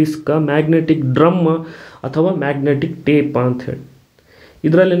 magnetic disc, magnetic drum ಅಥವಾ ಮ್ಯಾಗ್ನೆಟಿಕ್ ಟೇಪ್ ಅಂತ ಹೇಳಿ.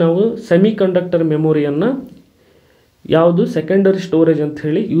 ಇದರಲ್ಲಿ ನಾವು ಸೆಮಿಕಂಡಕ್ಟರ್ ಮೆಮೊರಿಯನ್ನು ಯಾವುದು ಸೆಕೆಂಡರಿ ಸ್ಟೋರೇಜ್ ಅಂತ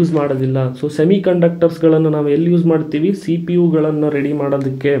ಹೇಳಿ ಯೂಸ್ ಮಾಡೋದಿಲ್ಲ. ಸೊ ಸೆಮಿಕಂಡಕ್ಟರ್ಸ್ಗಳನ್ನು ನಾವು ಎಲ್ಲಿ ಯೂಸ್ ಮಾಡ್ತೀವಿ? CPU ರೆಡಿ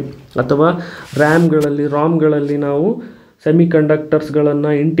ಮಾಡೋದಕ್ಕೆ ಅಥವಾ ರ್ಯಾಮ್ಗಳಲ್ಲಿ, ROMಗಳಲ್ಲಿ ನಾವು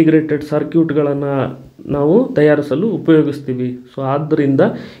ಸೆಮಿಕಂಡಕ್ಟರ್ಸ್ಗಳನ್ನು, ಇಂಟಿಗ್ರೇಟೆಡ್ ಸರ್ಕ್ಯೂಟ್ಗಳನ್ನು ನಾವು ತಯಾರಿಸಲು ಉಪಯೋಗಿಸ್ತೀವಿ. ಸೊ ಆದ್ದರಿಂದ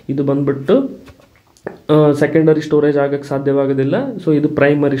ಇದು ಬಂದ್ಬಿಟ್ಟು ಸೆಕೆಂಡರಿ ಸ್ಟೋರೇಜ್ ಆಗಕ್ಕೆ ಸಾಧ್ಯವಾಗೋದಿಲ್ಲ. ಸೊ ಇದು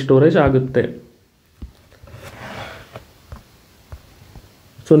ಪ್ರೈಮರಿ ಸ್ಟೋರೇಜ್ ಆಗುತ್ತೆ.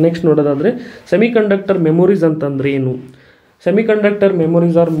 ಸೊ ನೆಕ್ಸ್ಟ್ ನೋಡೋದಾದರೆ ಸೆಮಿಕಂಡಕ್ಟರ್ ಮೆಮೊರೀಸ್ ಅಂತಂದ್ರೆ ಏನು? Semiconductor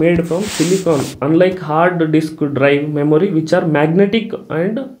memories are made from silicon, unlike hard disk drive memory which are magnetic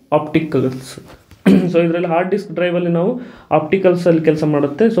and opticals. So ಇದರಲ್ಲಿ ಹಾರ್ಡ್ ಡಿಸ್ಕ್ ಡ್ರೈವಲ್ಲಿ ನಾವು ಆಪ್ಟಿಕಲ್ಸಲ್ಲಿ ಕೆಲಸ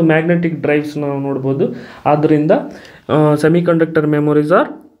ಮಾಡುತ್ತೆ. ಸೊ ಮ್ಯಾಗ್ನೆಟಿಕ್ ಡ್ರೈವ್ಸ್ ನಾವು ನೋಡ್ಬೋದು. ಆದ್ದರಿಂದ semiconductor memories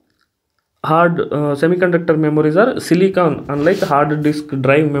R silicon unlike hard disk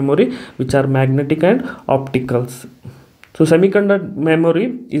drive memory which are magnetic and opticals. So semiconductor memory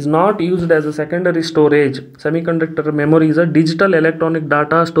is not used as a secondary storage. Semiconductor memory is a digital electronic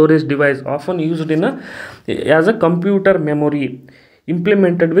data storage device often used as a computer memory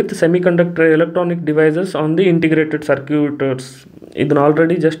implemented with semiconductor electronic devices on the integrated circuits. ಇದನ್ನು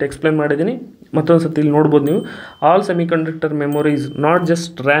already just explain ಮಾಡಿದ್ದೀನಿ, ಮತ್ತೊಂದು ಸತಿ ಇಲ್ಲಿ ನೋಡ್ಬೋದು ನೀವು. All semiconductor memories not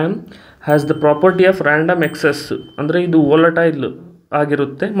just RAM has the property of random excess. ಅಂದರೆ ಇದು volatile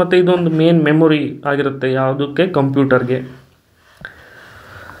ಆಗಿರುತ್ತೆ ಮತ್ತು ಇದೊಂದು ಮೇನ್ ಮೆಮೊರಿ ಆಗಿರುತ್ತೆ ಯಾವುದಕ್ಕೆ ಕಂಪ್ಯೂಟರ್ಗೆ.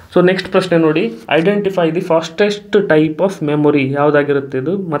 ಸೊ ನೆಕ್ಸ್ಟ್ ಪ್ರಶ್ನೆ ನೋಡಿ, identify the fastest type of memory ಯಾವುದಾಗಿರುತ್ತೆ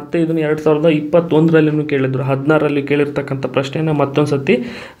ಇದು. ಮತ್ತೆ ಇದನ್ನು 2021ರಲ್ಲಿನೂ ಕೇಳಿದ್ರು, 16ರಲ್ಲಿ ಕೇಳಿರ್ತಕ್ಕಂಥ ಪ್ರಶ್ನೆನ ಮತ್ತೊಂದು ಸತಿ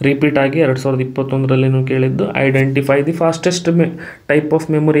ರಿಪೀಟ್ ಆಗಿ 2021ರಲ್ಲಿನೂ ಕೇಳಿದ್ದು. Identify the fastest type of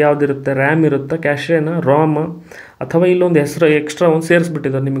memory ಯಾವುದಿರುತ್ತೆ, RAM ಇರುತ್ತೆ, ಕ್ಯಾಶೆನ, ರಾಮ್, ಅಥವಾ ಇಲ್ಲೊಂದು ಹೆಸರು ಎಕ್ಸ್ಟ್ರಾ ಒಂದು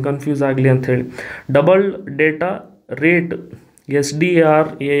ಸೇರಿಸ್ಬಿಟ್ಟಿದ್ದಾರೆ ನಿಮಗೆ ಕನ್ಫ್ಯೂಸ್ ಆಗಲಿ ಅಂಥೇಳಿ. ಡಬಲ್ ಡೇಟಾ ರೇಟ್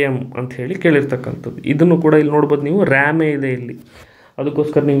SDRAM ಅಂಥೇಳಿ ಕೇಳಿರ್ತಕ್ಕಂಥದ್ದು. ಇದನ್ನು ಕೂಡ ಇಲ್ಲಿ ನೋಡ್ಬೋದು ನೀವು, ರ್ಯಾಮೇ ಇದೆ ಇಲ್ಲಿ,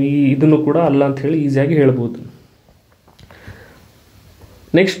 ಅದಕ್ಕೋಸ್ಕರ ನೀವು ಇದನ್ನು ಕೂಡ ಅಲ್ಲ ಅಂಥೇಳಿ ಈಸಿಯಾಗಿ ಹೇಳ್ಬೋದು.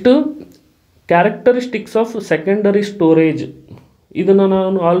 Next characteristics of secondary storage. ಇದನ್ನು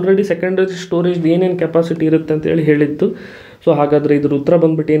ನಾನು ಆಲ್ರೆಡಿ ಸೆಕೆಂಡರಿ ಸ್ಟೋರೇಜ್ ಏನೇನು ಕೆಪಾಸಿಟಿ ಇರುತ್ತೆ ಅಂತೇಳಿ ಹೇಳಿತ್ತು. ಸೊ ಹಾಗಾದರೆ ಇದ್ರ ಉತ್ತರ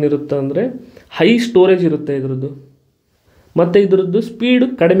ಬಂದ್ಬಿಟ್ಟು ಏನಿರುತ್ತೆ ಅಂದರೆ ಹೈ ಸ್ಟೋರೇಜ್ ಇರುತ್ತೆ ಇದ್ರದ್ದು, ಮತ್ತು ಇದರದ್ದು ಸ್ಪೀಡ್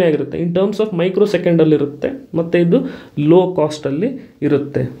ಕಡಿಮೆ ಆಗಿರುತ್ತೆ, ಇನ್ ಟರ್ಮ್ಸ್ ಆಫ್ ಮೈಕ್ರೋ ಸೆಕೆಂಡಲ್ಲಿರುತ್ತೆ, ಮತ್ತು ಇದು ಲೋ ಕಾಸ್ಟಲ್ಲಿ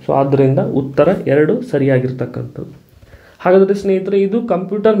ಇರುತ್ತೆ. ಸೊ ಆದ್ದರಿಂದ ಉತ್ತರ 2 ಸರಿಯಾಗಿರ್ತಕ್ಕಂಥದ್ದು. ಹಾಗಾದರೆ ಸ್ನೇಹಿತರೆ, ಇದು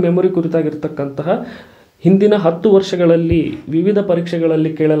ಕಂಪ್ಯೂಟರ್ ಮೆಮೊರಿ ಕುರಿತಾಗಿರ್ತಕ್ಕಂತಹ ಹಿಂದಿನ 10 ವರ್ಷಗಳಲ್ಲಿ ವಿವಿಧ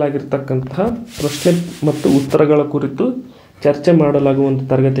ಪರೀಕ್ಷೆಗಳಲ್ಲಿ ಕೇಳಲಾಗಿರ್ತಕ್ಕಂತಹ ಪ್ರಶ್ನೆ ಮತ್ತು ಉತ್ತರಗಳ ಕುರಿತು ಚರ್ಚೆ ಮಾಡಲಾಗುವಂಥ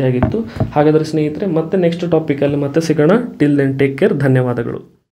ತರಗತಿಯಾಗಿತ್ತು. ಹಾಗಾದರೆ ಸ್ನೇಹಿತರೆ, ಮತ್ತೆ ನೆಕ್ಸ್ಟ್ ಟಾಪಿಕಲ್ಲಿ ಮತ್ತೆ ಸಿಗೋಣ. Till then take care. ಧನ್ಯವಾದಗಳು.